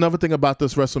 That's another thing about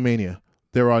this WrestleMania.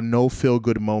 There are no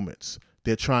feel-good moments.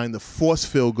 They're trying to force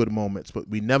feel-good moments, but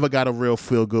we never got a real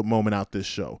feel-good moment out this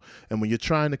show. And when you're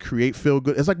trying to create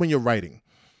feel-good, it's like when you're writing.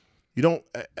 You don't,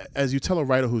 as you tell a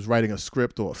writer who's writing a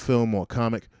script or a film or a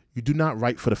comic, you do not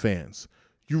write for the fans.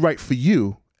 You write for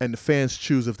you, and the fans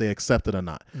choose if they accept it or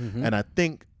not. Mm-hmm. And I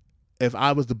think if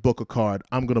I was to book a card,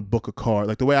 I'm going to book a card.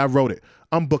 Like the way I wrote it,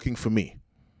 I'm booking for me.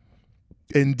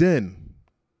 And then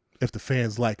if the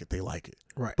fans like it, they like it.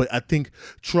 Right. But I think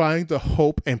trying to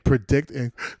hope and predict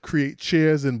and create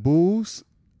cheers and boos,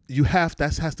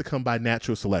 that has to come by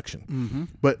natural selection. Mm-hmm.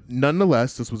 But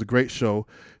nonetheless, this was a great show.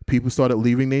 People started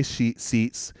leaving their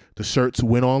seats. The shirts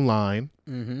went online.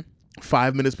 Mm-hmm.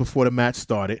 5 minutes before the match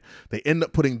started. They end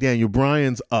up putting Daniel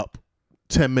Bryan's up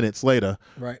 10 minutes later.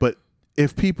 Right. But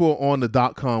if people are on the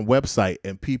 .com website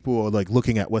and people are like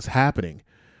looking at what's happening,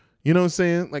 you know what I'm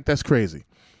saying? Like that's crazy.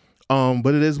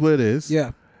 But it is what it is.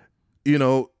 Yeah. You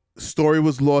know, story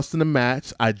was lost in the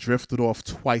match. I drifted off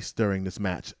twice during this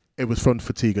match. It was from the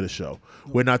fatigue of the show.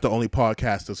 We're not the only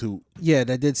podcasters who... Yeah,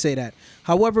 they did say that.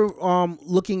 However,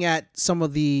 looking at some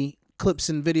of the clips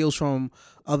and videos from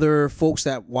other folks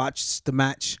that watched the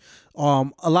match,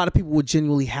 a lot of people were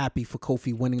genuinely happy for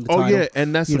Kofi winning the title. Oh, yeah,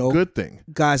 and that's a good thing.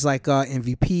 Guys like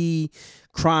MVP,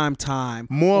 Crime Time.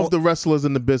 More of the wrestlers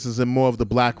in the business and more of the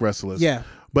black wrestlers. Yeah.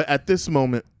 But at this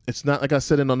moment, it's not, like I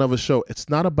said in another show, it's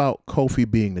not about Kofi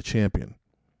being the champion.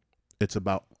 It's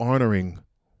about honoring.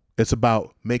 It's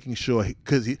about making sure,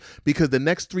 because the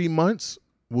next 3 months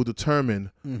will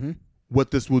determine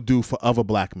what this will do for other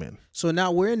black men. So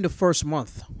now we're in the first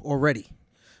month already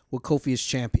with Kofi as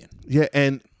champion. Yeah,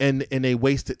 and they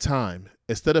wasted time.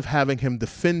 Instead of having him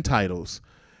defend titles,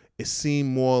 it seemed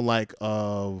more like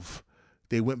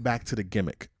they went back to the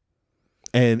gimmick.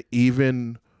 And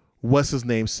even what's his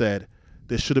name said,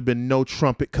 there should have been no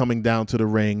trumpet coming down to the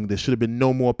ring. There should have been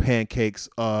no more pancakes.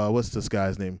 What's this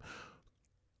guy's name?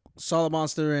 Solid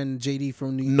Monster and JD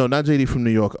from New York. No, not JD from New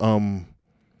York.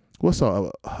 What's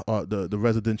the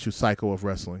residential psycho of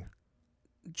wrestling?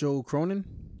 Joe Cronin?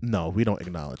 No, we don't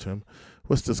acknowledge him.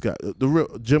 What's this guy? The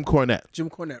real Jim Cornette. Jim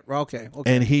Cornette. Okay.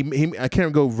 And he I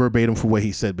can't go verbatim for what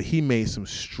he said, but he made some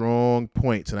strong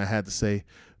points, and I had to say,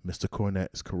 Mr. Cornette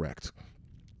is correct.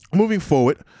 Moving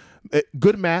forward,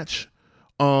 good match.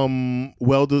 I'm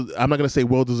not gonna say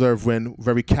well-deserved win,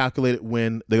 very calculated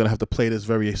win. They're gonna have to play this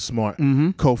very smart.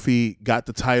 Kofi got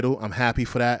the title. I'm happy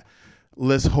for that.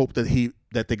 Let's hope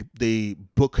that they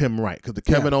book him right, because the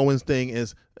Kevin Owens thing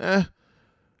is,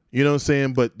 you know what I'm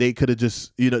saying. But they could have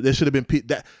just, there should have been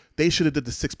that they should have did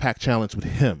the 6-pack challenge with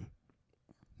him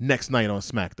next night on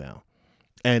SmackDown.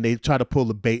 And they try to pull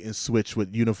the bait and switch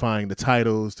with unifying the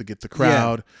titles to get the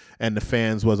crowd, and the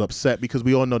fans was upset because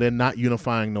we all know they're not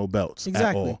unifying no belts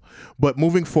at all. But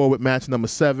moving forward, match number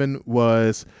 7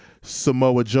 was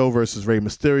Samoa Joe versus Rey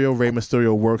Mysterio. Rey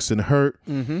Mysterio works and hurt.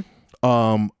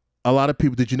 A lot of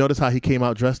people, did you notice how he came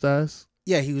out dressed as?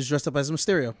 Yeah, he was dressed up as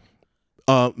Mysterio.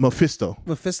 Mephisto.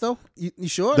 Mephisto? You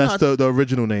sure? That's the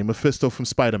original name, Mephisto from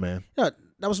Spider-Man. No,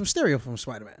 that was Mysterio from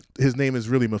Spider-Man. His name is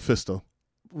really Mephisto.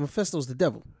 Mephisto's the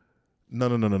devil.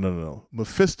 No.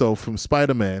 Mephisto from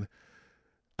Spider-Man.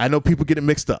 I know people get it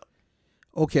mixed up.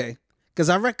 Okay. Because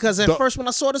at first when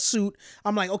I saw the suit,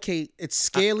 I'm like, okay, it's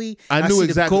scaly. I knew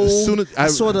exactly. As soon as I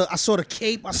saw the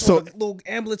cape. I saw the little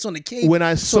amulets on the cape. When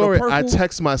I saw it, I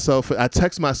text myself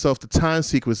the time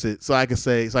sequence it so I could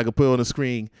put it on the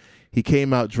screen. He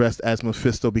came out dressed as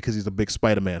Mephisto because he's a big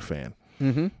Spider-Man fan.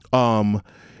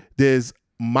 There's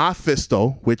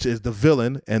Mephisto, which is the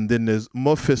villain, and then there's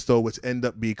Mephisto, which end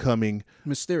up becoming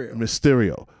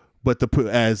Mysterio. But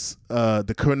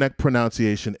the correct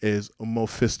pronunciation is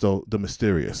Mephisto the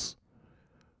Mysterious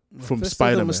from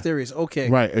Spider-Man. The Mysterious,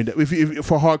 okay, right? And if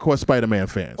for hardcore Spider-Man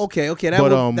fans, okay,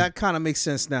 that kind of makes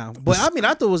sense now. But I mean,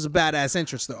 I thought it was a badass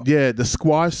entrance though. Yeah, the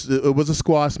squash. It was a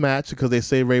squash match because they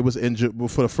say Rey was injured,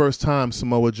 but for the first time,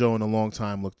 Samoa Joe in a long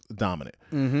time looked dominant.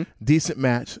 Decent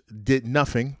match, did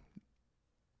nothing.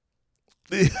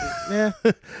 Yeah,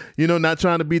 not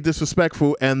trying to be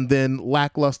disrespectful, and then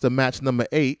lackluster match number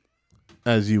 8.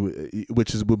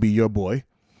 would be your boy,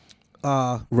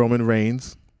 Roman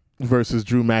Reigns versus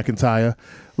Drew McIntyre.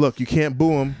 Look, you can't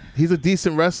boo him. He's a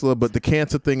decent wrestler, but the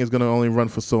cancer thing is going to only run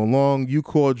for so long. You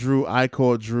called Drew, I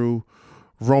called Drew.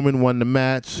 Roman won the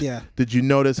match. Yeah. Did you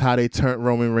notice how they turned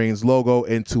Roman Reigns' logo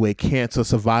into a cancer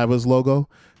survivor's logo?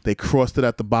 They crossed it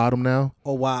at the bottom now.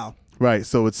 Oh wow. Right,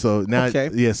 so now,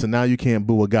 Okay. so now you can't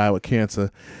boo a guy with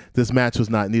cancer. This match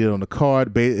was not needed on the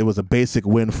card. It was a basic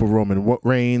win for Roman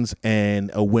Reigns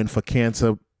and a win for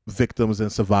cancer victims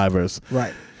and survivors.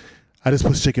 Right. I just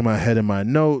put shaking my head in my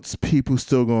notes. People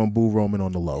still going to boo Roman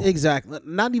on the low. Exactly.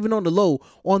 Not even on the low,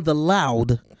 on the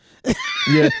loud.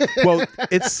 Yeah, well,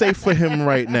 it's safe for him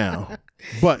right now.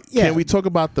 But can we talk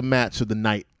about the match of the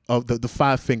night, of the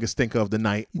five-finger stinker of the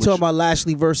night? You talking about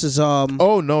Lashley versus Oh,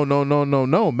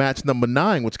 no. Match number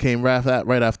 9, which came right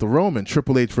after Roman,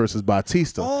 Triple H versus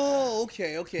Batista. Oh,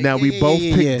 okay. Now, we both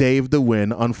picked Dave to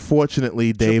win.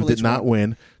 Unfortunately, Dave did not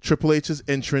win. Triple H's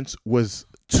entrance was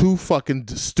too fucking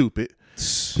stupid.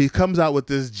 He comes out with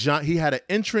this giant... He had an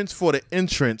entrance for the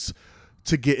entrance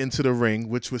to get into the ring,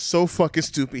 which was so fucking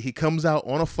stupid. He comes out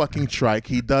on a fucking trike.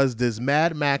 He does this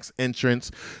Mad Max entrance,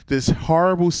 this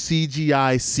horrible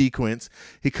CGI sequence.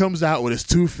 He comes out with his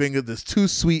 2 fingers, this 2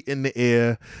 sweet in the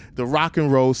air, the rock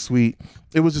and roll suite.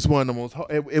 It was just one of the most...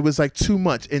 It was like too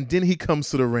much. And then he comes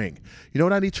to the ring. You know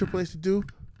what I need Triple H to do?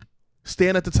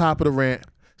 Stand at the top of the ramp,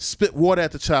 spit water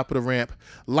at the top of the ramp,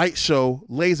 light show,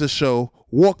 laser show,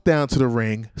 walk down to the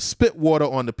ring, spit water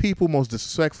on the people most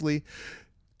disrespectfully,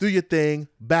 do your thing,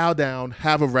 bow down,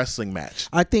 have a wrestling match.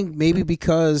 I think maybe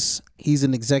because he's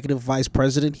an executive vice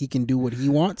president, he can do what he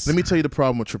wants. Let me tell you the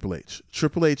problem with Triple H.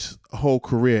 Triple H's whole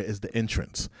career is the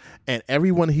entrance. And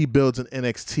everyone he builds in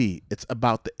NXT, it's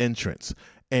about the entrance.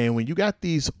 And when you got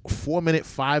these 4-minute,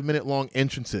 5-minute long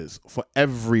entrances for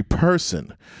every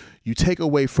person, you take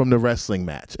away from the wrestling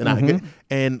match. And I get,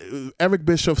 and Eric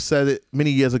Bischoff said it many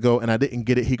years ago, and I didn't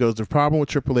get it. He goes, the problem with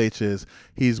Triple H is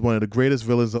he's one of the greatest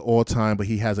villains of all time, but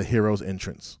he has a hero's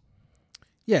entrance.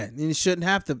 Yeah, and you shouldn't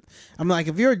have to. I'm like,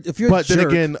 if you're But a then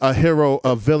jerk, again,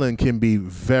 a villain can be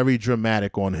very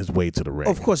dramatic on his way to the ring.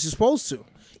 of course you're supposed to.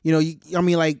 You know, I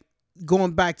mean, like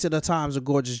going back to the times of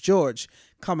Gorgeous George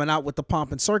coming out with the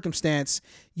pomp and circumstance,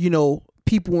 you know,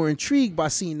 people were intrigued by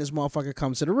seeing this motherfucker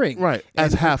come to the ring. Right.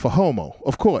 As half a homo,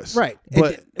 of course. Right.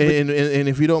 But and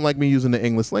if you don't like me using the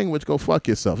English language, go fuck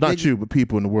yourself. Not you, but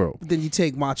people in the world. Then you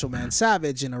take Macho Man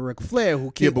Savage and a Ric Flair,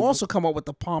 who can also come up with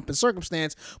the pomp and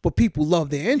circumstance, but people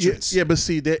love their entrance. Yeah, but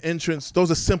see, their entrance,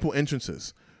 those are simple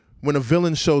entrances. When a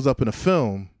villain shows up in a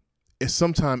film, it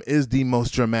sometimes is the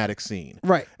most dramatic scene.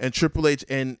 Right. And Triple H,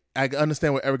 and I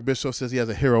understand what Eric Bischoff says, he has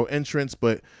a hero entrance,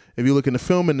 but if you look in the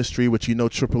film industry, which you know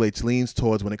Triple H leans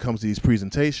towards when it comes to these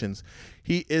presentations,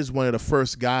 he is one of the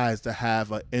first guys to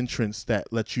have an entrance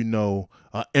that lets you know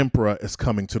an emperor is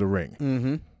coming to the ring.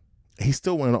 Mm-hmm. He's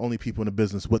still one of the only people in the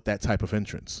business with that type of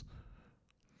entrance.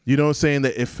 You know what I'm saying?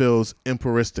 That it feels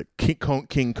emperistic,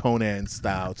 King Conan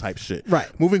style type shit. Right.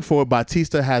 Moving forward,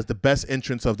 Batista has the best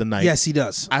entrance of the night. Yes, he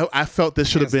does. I felt there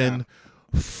should have been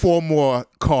 4 more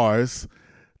cars.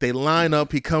 They line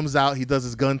up. He comes out. He does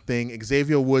his gun thing.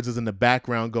 Xavier Woods is in the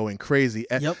background going crazy.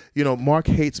 Yep. You know, Mark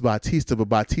hates Batista, but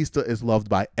Batista is loved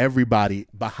by everybody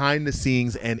behind the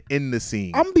scenes and in the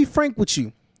scene. I'm gonna be frank with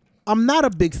you. I'm not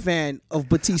a big fan of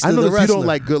Batista. I know the that you don't wrestler.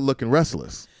 like good-looking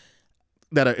wrestlers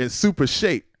that are in super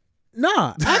shape.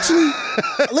 Nah, actually,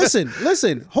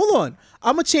 listen. Hold on.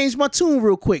 I'm gonna change my tune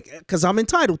real quick because I'm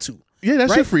entitled to. Yeah, that's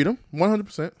right? your freedom,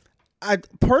 100%. I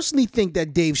personally think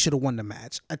that Dave should have won the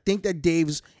match. I think that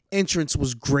Dave's entrance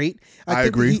was great. I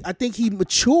agree. I think he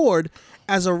matured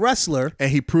as a wrestler.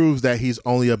 And he proves that he's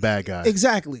only a bad guy.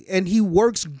 Exactly. And he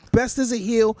works best as a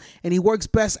heel, and he works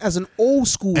best as an old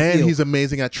school heel. And he's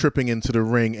amazing at tripping into the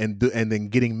ring and then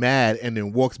getting mad and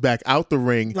then walks back out the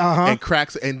ring and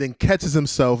cracks and then catches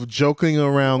himself joking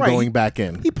around going back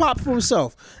in. He popped for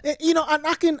himself. And, you know, and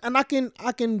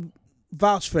I can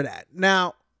vouch for that.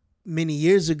 Now, many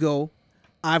years ago,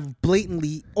 I've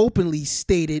blatantly, openly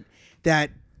stated that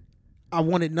I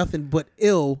wanted nothing but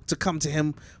ill to come to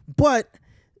him. But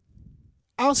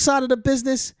outside of the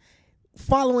business,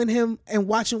 following him and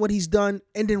watching what he's done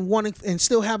and then wanting and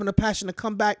still having a passion to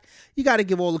come back, you got to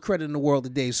give all the credit in the world to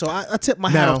Dave. So I tip my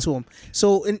hat off to him.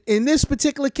 So in this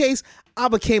particular case, I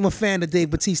became a fan of Dave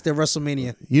Bautista at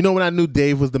WrestleMania. You know when I knew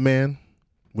Dave was the man?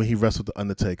 When he wrestled The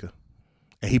Undertaker.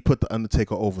 And he put The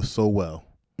Undertaker over so well.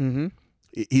 Mm-hmm.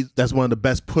 That's one of the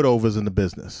best putovers in the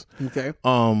business. Okay.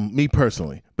 Me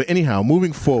personally. But anyhow,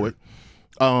 moving forward,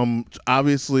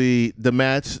 obviously the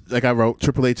match, like I wrote,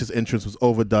 Triple H's entrance was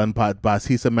overdone.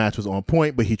 Batista match was on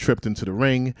point, but he tripped into the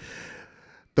ring.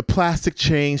 The plastic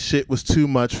chain shit was too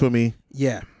much for me.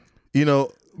 Yeah. You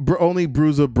know, only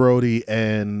Bruiser Brody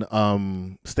and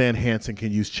Stan Hansen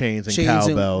can use chains and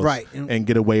cowbells right. and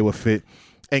get away with it.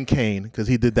 And Kane, because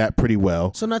he did that pretty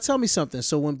well. So now tell me something.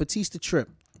 So when Batista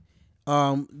tripped,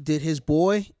 did his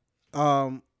boy,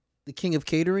 the King of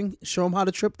Catering, show him how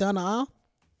to trip down the aisle?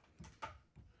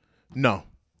 No,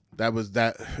 that would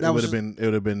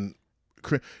have been.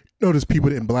 Notice people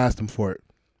didn't blast him for it.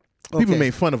 People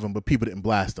made fun of him, but people didn't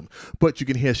blast him. But you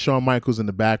can hear Shawn Michaels in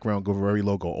the background go very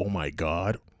low, go, "Oh my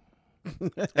God."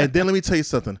 And then let me tell you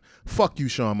something. Fuck you,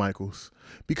 Shawn Michaels,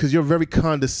 because you're very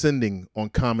condescending on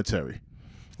commentary.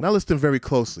 Now listen very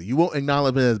closely. You won't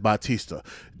acknowledge it as Batista,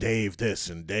 Dave this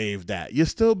and Dave that. You're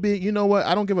still being, you know what?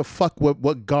 I don't give a fuck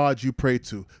what God you pray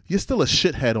to. You're still a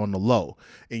shithead on the low.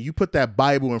 And you put that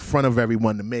Bible in front of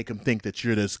everyone to make him think that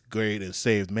you're this great and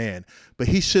saved man. But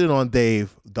he shitted on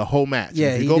Dave the whole match. Yeah,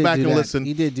 if you go back and listen,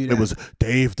 he did do that. It was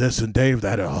Dave this and Dave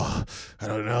that. Oh, I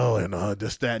don't know. And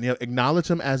this, that. And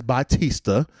acknowledge him as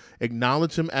Batista.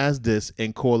 Acknowledge him as this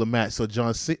and call the match. So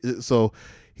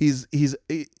He's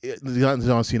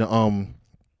John Cena.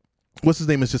 What's his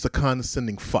name? Is just a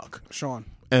condescending fuck. Sean.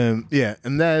 And yeah,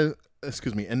 and that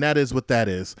is what that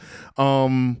is.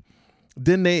 Then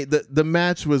the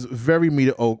match was very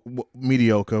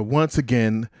mediocre. Once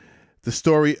again, the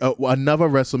story, another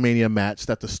WrestleMania match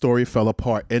that the story fell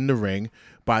apart in the ring.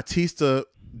 Batista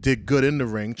did good in the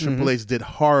ring. Triple H did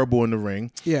horrible in the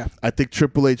ring. Yeah, I think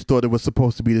Triple H thought it was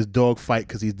supposed to be this dog fight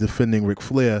because he's defending Ric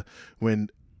Flair when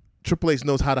Triple H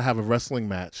knows how to have a wrestling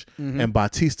match, and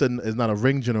Batista is not a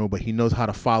ring general, but he knows how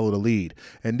to follow the lead.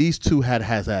 And these two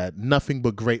has had nothing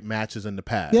but great matches in the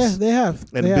past. Yeah, they have.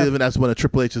 And that's one of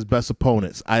Triple H's best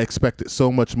opponents. I expected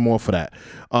so much more for that.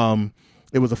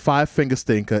 It was a 5-finger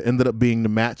stinker. Ended up being the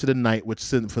match of the night, which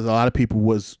for a lot of people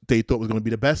they thought was going to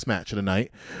be the best match of the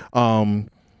night.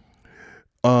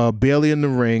 Bailey in the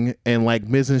ring and like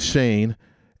Miz and Shane,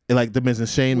 like the Miz and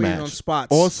Shane Waiting match. on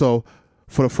spots. Also,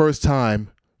 for the first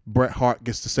time, Bret Hart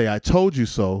gets to say "I told you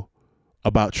so"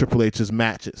 about Triple H's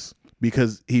matches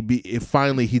because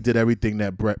finally he did everything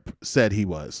that Bret said he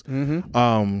was.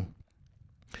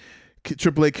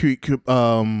 Triple H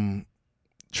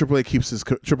keeps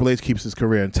his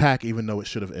career intact even though it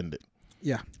should have ended.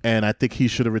 Yeah, and I think he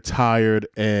should have retired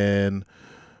and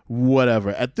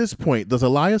whatever. At this point, does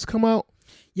Elias come out?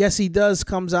 Yes, he does.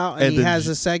 Comes out and he has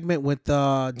a segment with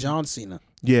John Cena.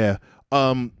 Yeah.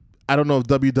 I don't know if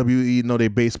WWE know their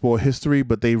baseball history,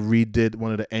 but they redid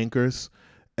one of the anchors,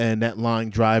 and that line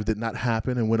drive did not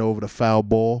happen and went over the foul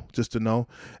ball, just to know.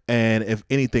 And if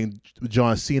anything,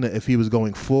 John Cena, if he was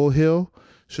going full heel,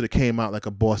 should have came out like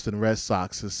a Boston Red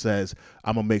Sox and says,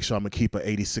 "I'm going to make sure I'm going to keep an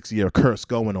 86-year curse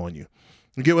going on you."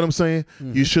 You get what I'm saying?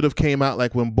 You should have came out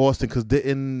like when Boston, because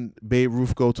didn't Babe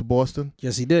Ruth go to Boston?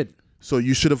 Yes, he did. So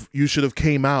you should have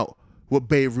came out with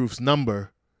Babe Ruth's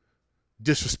number,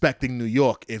 disrespecting New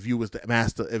York if you was the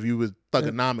master, if you was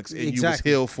Thugonomics and you was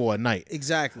heel for a night.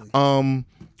 Exactly.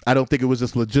 I don't think it was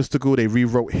just logistical. They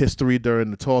rewrote history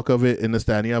during the talk of it and this,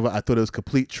 that, and the other. I thought it was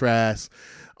complete trash.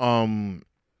 John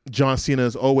Cena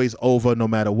is always over no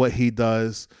matter what he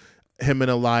does. Him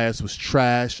and Elias was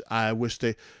trash. I wish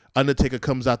Undertaker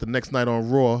comes out the next night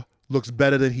on Raw, looks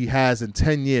better than he has in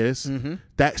 10 years.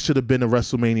 That should have been a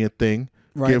WrestleMania thing.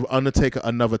 Right. Give Undertaker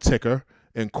another ticker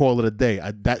and call it a day.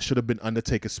 That should have been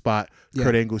Undertaker's spot. Yeah.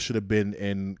 Kurt Angle should have been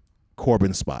in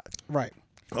Corbin's spot. Right.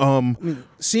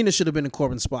 Cena should have been in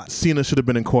Corbin's spot.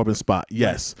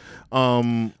 Yes.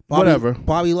 Whatever.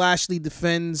 Bobby Lashley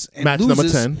defends and match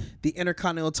loses number 10. The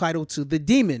Intercontinental title to the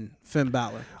Demon, Finn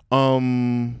Balor.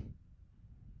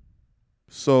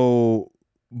 So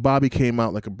Bobby came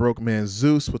out like a broke man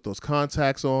Zeus with those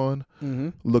contacts on,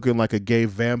 looking like a gay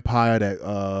vampire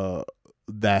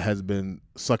that has been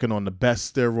sucking on the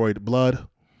best steroid blood.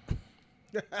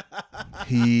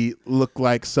 He looked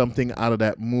like something out of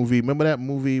that movie. Remember that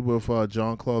movie with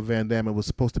Jean-Claude Van Damme? It was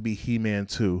supposed to be He-Man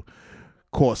 2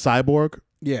 called Cyborg.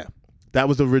 Yeah. That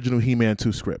was the original He-Man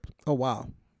 2 script. Oh, wow.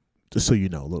 Just so you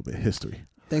know, a little bit of history.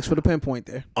 Thanks for the pinpoint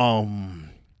there.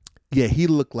 Yeah, he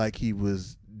looked like he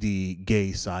was the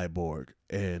gay cyborg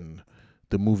in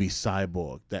the movie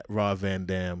Cyborg that Rob Van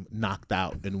Dam knocked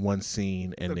out in one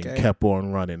scene and then kept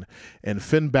on running. And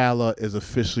Finn Balor is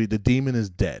officially, the Demon is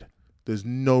dead. There's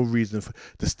no reason for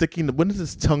the sticking. When did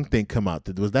this tongue thing come out?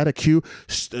 Was that a cue?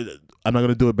 I'm not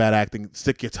gonna do it, bad acting.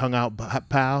 Stick your tongue out,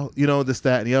 pal. You know, this,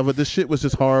 that, and the other. This shit was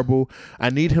just horrible. I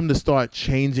need him to start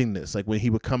changing this. Like when he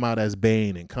would come out as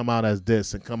Bane and come out as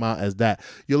this and come out as that.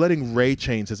 You're letting Ray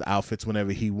change his outfits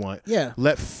whenever he wants. Yeah.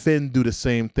 Let Finn do the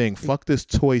same thing. Fuck this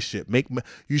toy shit.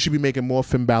 You should be making more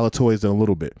Finn Balor toys than a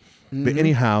little bit. But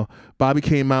anyhow, Bobby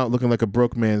came out looking like a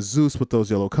broke man Zeus with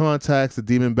those yellow contacts. The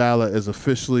Demon Balor is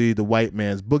officially the white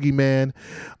man's boogeyman.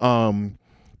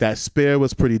 That spear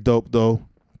was pretty dope though.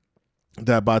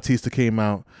 That Batista came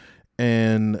out,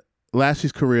 and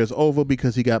Lashley's career is over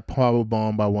because he got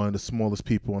powerbombed by one of the smallest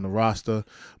people on the roster.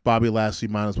 Bobby Lashley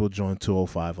might as well join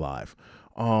 205 Live.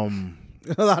 A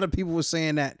lot of people were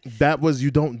saying that.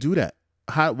 You don't do that.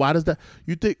 Why does that?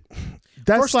 You think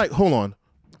that's First, like? Hold on.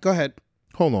 Go ahead.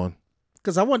 Hold on.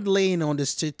 Because I wanted to lay in on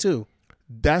this shit too.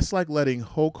 That's like letting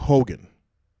Hulk Hogan,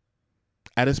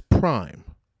 at his prime,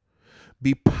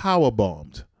 be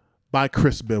powerbombed by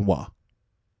Chris Benoit.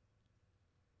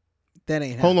 That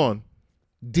ain't Hold happening.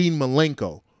 on. Dean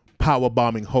Malenko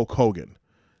powerbombing Hulk Hogan.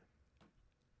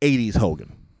 80s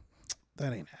Hogan.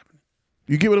 That ain't happening.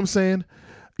 You get what I'm saying?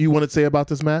 You want to say about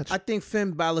this match? I think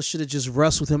Finn Balor should have just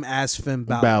wrestled him as Finn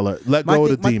Balor. Let go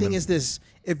of the my demon. thing is this.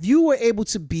 If you were able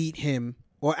to beat him,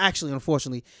 or actually,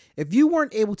 unfortunately, if you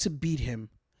weren't able to beat him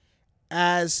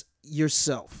as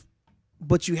yourself,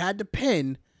 but you had to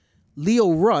pin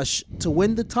Leo Rush to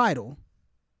win the title,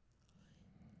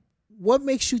 what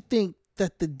makes you think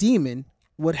that the demon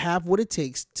would have what it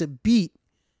takes to beat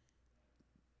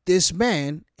this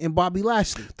man and Bobby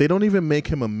Lashley? They don't even make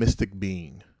him a mystic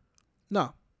being.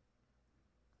 No.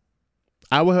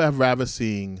 I would have rather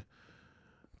seen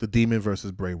the Demon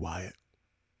versus Bray Wyatt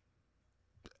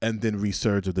and then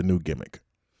resurge of the new gimmick.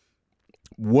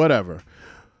 Whatever.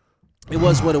 It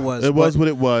was what it was. It was what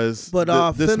it was. But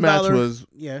this Finn match Balor, was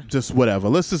yeah. just whatever.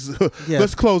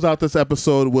 Let's close out this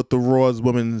episode with the Raw's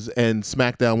Women's and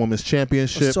SmackDown Women's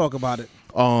Championship. Let's talk about it.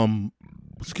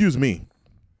 Excuse me.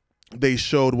 They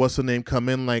showed what's her name come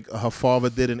in like her father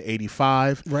did in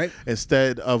 '85. Right.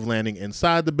 Instead of landing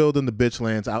inside the building, the bitch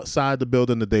lands outside the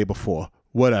building the day before.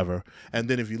 Whatever. And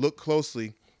then if you look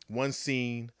closely, one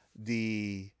scene,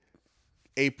 the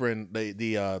apron,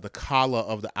 the collar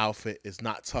of the outfit is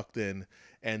not tucked in,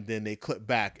 and then they clip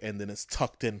back and then it's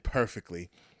tucked in perfectly.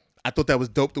 I thought that was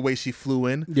dope the way she flew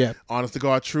in. Yeah. Honest to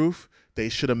God truth, they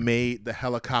should have made the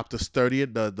helicopter sturdy,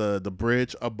 the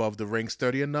bridge above the ring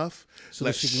sturdy enough. So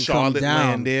let that she can Charlotte come down.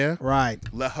 land there. Right.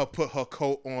 Let her put her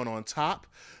coat on top.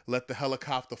 Let the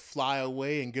helicopter fly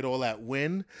away and get all that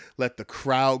wind. Let the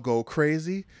crowd go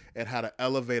crazy. And had an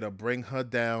elevator bring her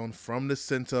down from the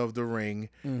center of the ring,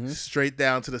 straight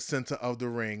down to the center of the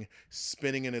ring,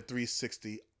 spinning in a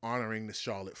 360, honoring the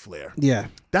Charlotte Flair. Yeah.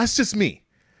 That's just me.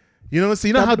 You know what I'm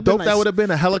saying? You know how dope that would have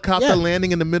been? A helicopter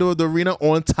landing in the middle of the arena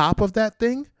on top of that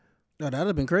thing? No, that would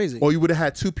have been crazy. Or you would have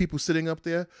had two people sitting up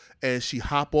there and she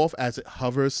hop off as it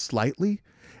hovers slightly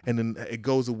and then it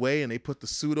goes away and they put the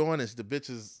suit on and the bitch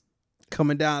is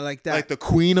coming down like that. like the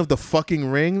queen of the fucking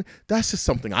ring. That's just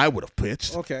something I would have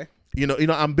pitched. Okay. You know,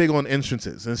 I'm big on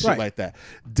entrances and shit Right. like that.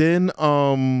 Then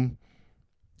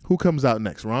who comes out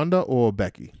next? Ronda or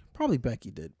Becky? Probably Becky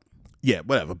did. Yeah,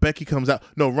 whatever. Becky comes out.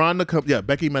 No, Ronda comes. Yeah,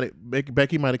 Becky might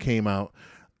have came out,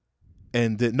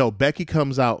 and then Becky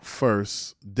comes out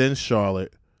first, then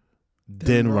Charlotte,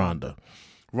 then Ronda.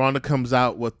 Ronda comes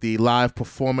out with the live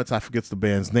performance. I forget the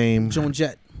band's name. Joan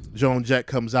Jett. Joan Jett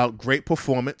comes out. Great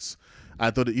performance. I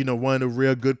thought one of the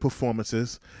real good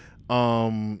performances.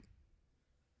 I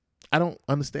don't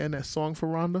understand that song for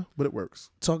Ronda, but it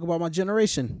works. Talk about my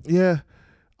generation. Yeah.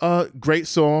 Great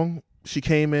song. She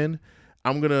came in.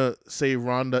 I'm going to say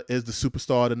Ronda is the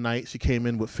superstar tonight. She came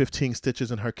in with 15 stitches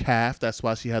in her calf. That's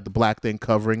why she had the black thing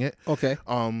covering it. Okay.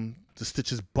 The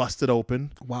stitches busted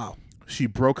open. Wow. She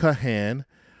broke her hand.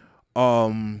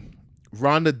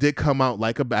 Ronda did come out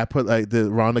like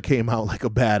Ronda came out like a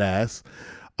badass.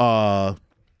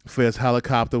 Fierce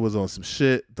Helicopter was on some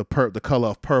shit. The color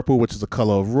of purple, which is the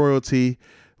color of royalty,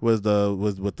 was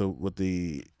with the what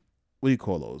do you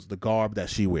call those? The garb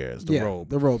that she wears, the robe.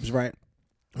 The robes, right?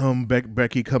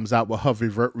 Becky comes out with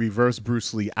her reverse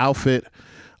Bruce Lee outfit,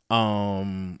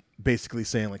 basically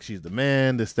saying like she's the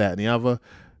man, this, that, and the other.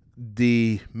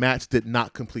 The match did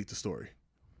not complete the story.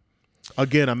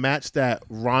 Again, a match that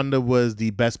Ronda was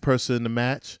the best person in the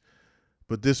match,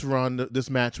 but this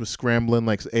match was scrambling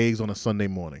like eggs on a Sunday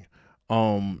morning.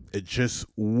 It just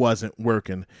wasn't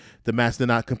working. The match did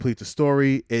not complete the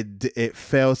story. It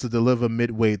fails to deliver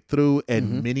midway through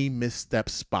and many misstep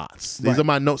spots. These are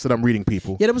my notes that I'm reading,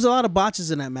 people. Yeah, there was a lot of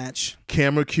botches in that match.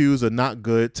 Camera cues are not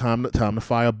good. Time to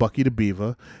fire Bucky the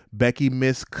Beaver. Becky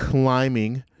missed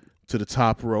climbing to the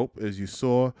top rope, as you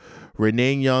saw.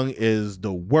 Renee Young is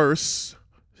the worst.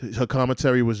 Her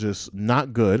commentary was just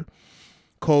not good.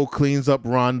 Cole cleans up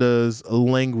Ronda's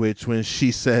language when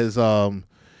she says something.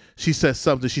 She says,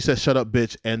 "Shut up,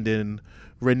 bitch," and then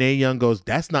Renee Young goes,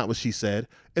 "That's not what she said.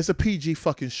 It's a PG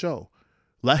fucking show.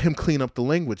 Let him clean up the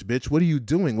language, bitch. What are you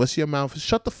doing? What's your mouth?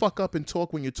 Shut the fuck up and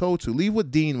talk when you're told to. Leave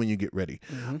with Dean when you get ready."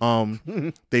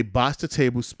 They botched the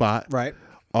table spot. Right.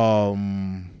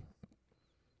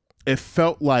 It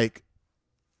felt like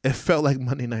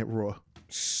Monday Night Raw.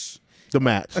 The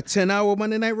match. A 10-hour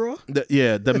Monday Night Raw?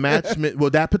 The match meant, well,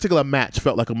 that particular match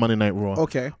felt like a Monday Night Raw.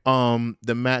 Okay.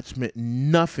 The match meant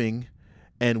nothing,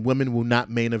 and women will not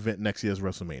main event next year's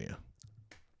WrestleMania.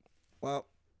 Well,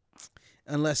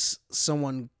 unless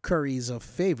someone curries a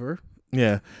favor.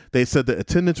 Yeah. They said the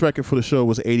attendance record for the show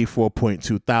was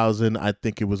 84.2 thousand. I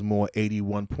think it was more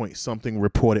 81 point something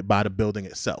reported by the building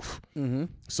itself. Mm-hmm.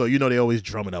 So, they always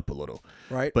drum it up a little.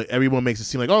 Right. But everyone makes it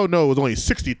seem like, oh, no, it was only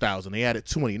 60,000. They added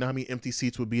 20. You know how many empty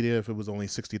seats would be there if it was only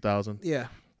 60,000? Yeah.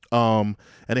 And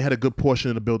they had a good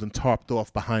portion of the building tarped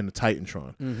off behind the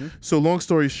Titantron. Mm-hmm. So long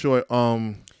story short,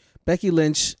 Becky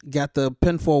Lynch got the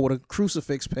pinfall with a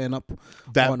crucifix pin up.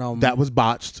 That was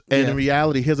botched. And in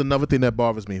reality, here's another thing that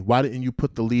bothers me. Why didn't you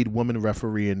put the lead woman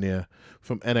referee in there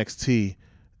from NXT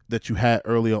that you had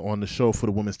earlier on the show for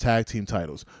the women's tag team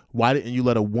titles? Why didn't you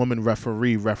let a woman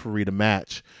referee the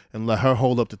match and let her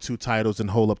hold up the two titles and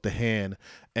hold up the hand?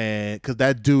 And because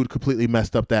that dude completely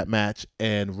messed up that match,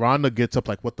 and Ronda gets up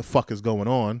like, what the fuck is going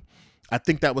on? I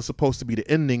think that was supposed to be the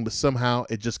ending, but somehow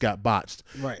it just got botched.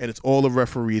 Right. And it's all the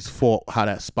referee's fault how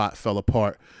that spot fell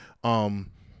apart.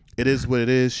 It is what it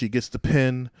is. She gets the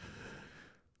pin.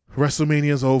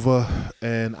 WrestleMania's over,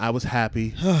 and I was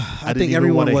happy. I think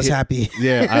everyone was happy.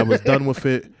 Yeah, I was done with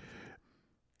it.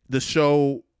 The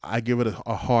show, I give it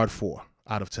a hard 4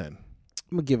 out of 10. I'm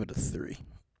going to give it a 3.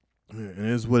 Yeah, it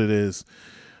is what it is.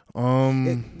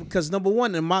 Because number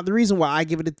one, and the reason why I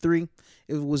give it a 3,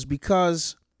 it was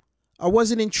because I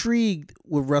wasn't intrigued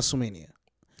with WrestleMania.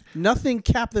 Nothing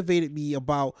captivated me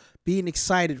about being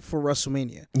excited for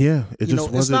WrestleMania. Yeah,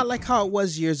 wasn't. It's not like how it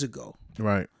was years ago.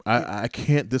 Right. I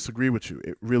can't disagree with you.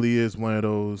 It really is one of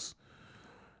those.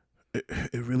 It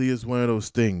really is one of those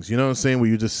things. You know what I'm saying? Where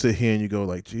you just sit here and you go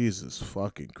like, Jesus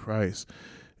fucking Christ.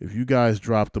 If you guys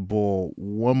drop the ball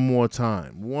one more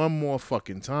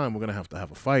fucking time, we're going to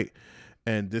have a fight.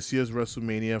 And this year's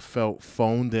WrestleMania felt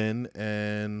phoned in,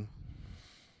 and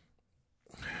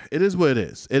it is what it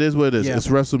is. It is what it is. Yeah. It's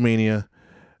WrestleMania.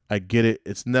 I get it.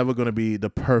 It's never going to be the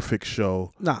perfect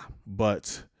show. Nah.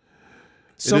 But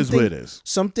it is what it is.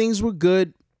 Some things were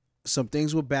good. Some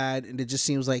things were bad. And it just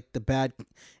seems like the bad,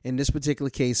 in this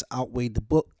particular case, outweighed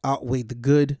the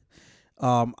good.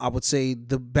 I would say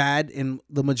the bad in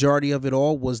the majority of it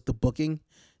all was the booking,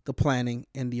 the planning,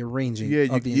 and the arranging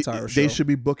of the entire show. They should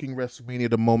be booking WrestleMania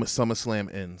the moment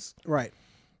SummerSlam ends. Right.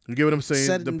 You get what I'm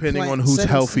saying? Depending on who's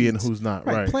healthy seeds. And who's not.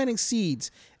 Right. Planting seeds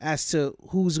as to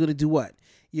who's going to do what.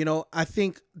 I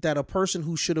think that a person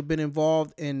who should have been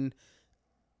involved in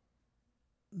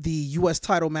the U.S.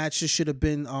 title matches should have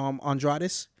been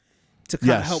Andrade to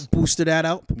kind of help boost that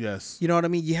out. Yes. You know what I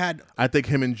mean? I think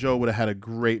him and Joe would have had a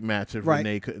great match if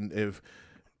Renee couldn't.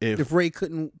 If Ray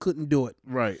couldn't do it.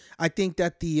 Right. I think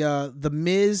that the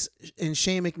Miz and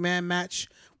Shane McMahon match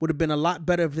would have been a lot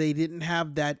better if they didn't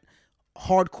have that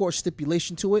hardcore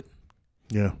stipulation to it.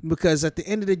 Yeah. Because at the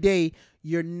end of the day,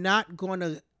 you're not going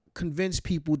to convince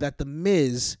people that the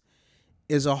Miz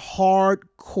is a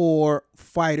hardcore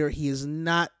fighter. He is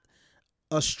not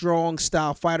a strong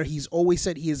style fighter. He's always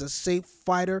said he is a safe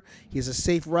fighter. He's a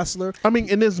safe wrestler. I mean,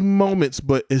 in his moments,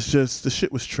 but it's just the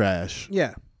shit was trash.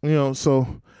 Yeah.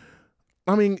 So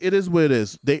I mean, it is what it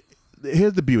is.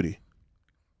 Here's the beauty.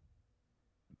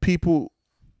 People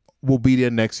will be there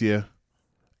next year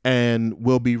and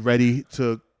will be ready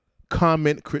to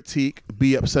comment, critique,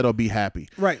 be upset, or be happy.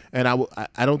 Right. And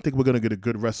I don't think we're going to get a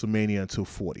good WrestleMania until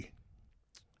 40.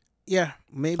 Yeah,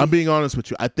 maybe. I'm being honest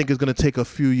with you. I think it's going to take a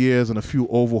few years and a few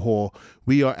overhaul.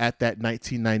 We are at that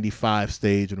 1995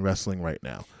 stage in wrestling right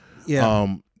now. Yeah.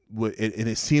 And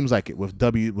it seems like it with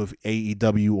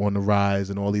AEW on the rise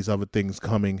and all these other things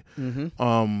coming.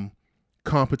 Mm-hmm.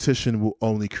 Competition will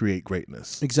only create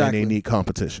greatness. Exactly. And they need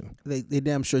competition. They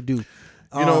damn sure do.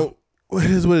 It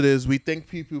is what it is. We thank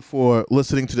people for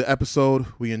listening to the episode.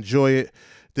 We enjoy it.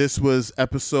 This was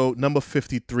episode number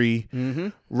 53,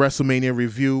 WrestleMania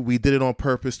review. We did it on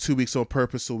purpose, 2 weeks on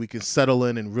purpose, so we can settle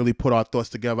in and really put our thoughts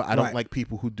together. I don't like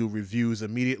people who do reviews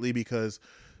immediately because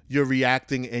you're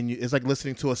reacting and it's like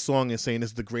listening to a song and saying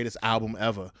this is the greatest album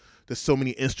ever. there's so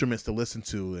many instruments to listen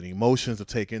to and emotions to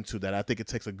take into that I think it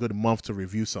takes a good month to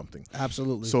review something.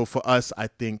 Absolutely. So for us, I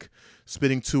think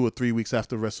spending 2 or 3 weeks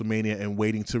after WrestleMania and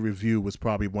waiting to review was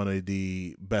probably one of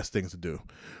the best things to do.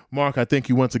 Mark, I thank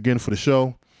you once again for the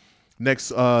show.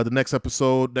 The next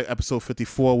episode, episode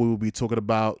 54, we will be talking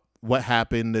about what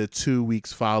happened the 2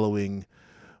 weeks following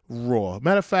Raw.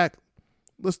 Matter of fact,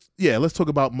 let's talk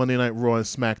about Monday Night Raw and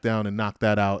SmackDown and knock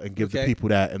that out and give the people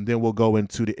that, and then we'll go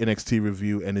into the NXT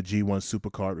review and the G1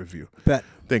 Supercard review. Bet.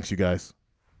 Thanks, you guys.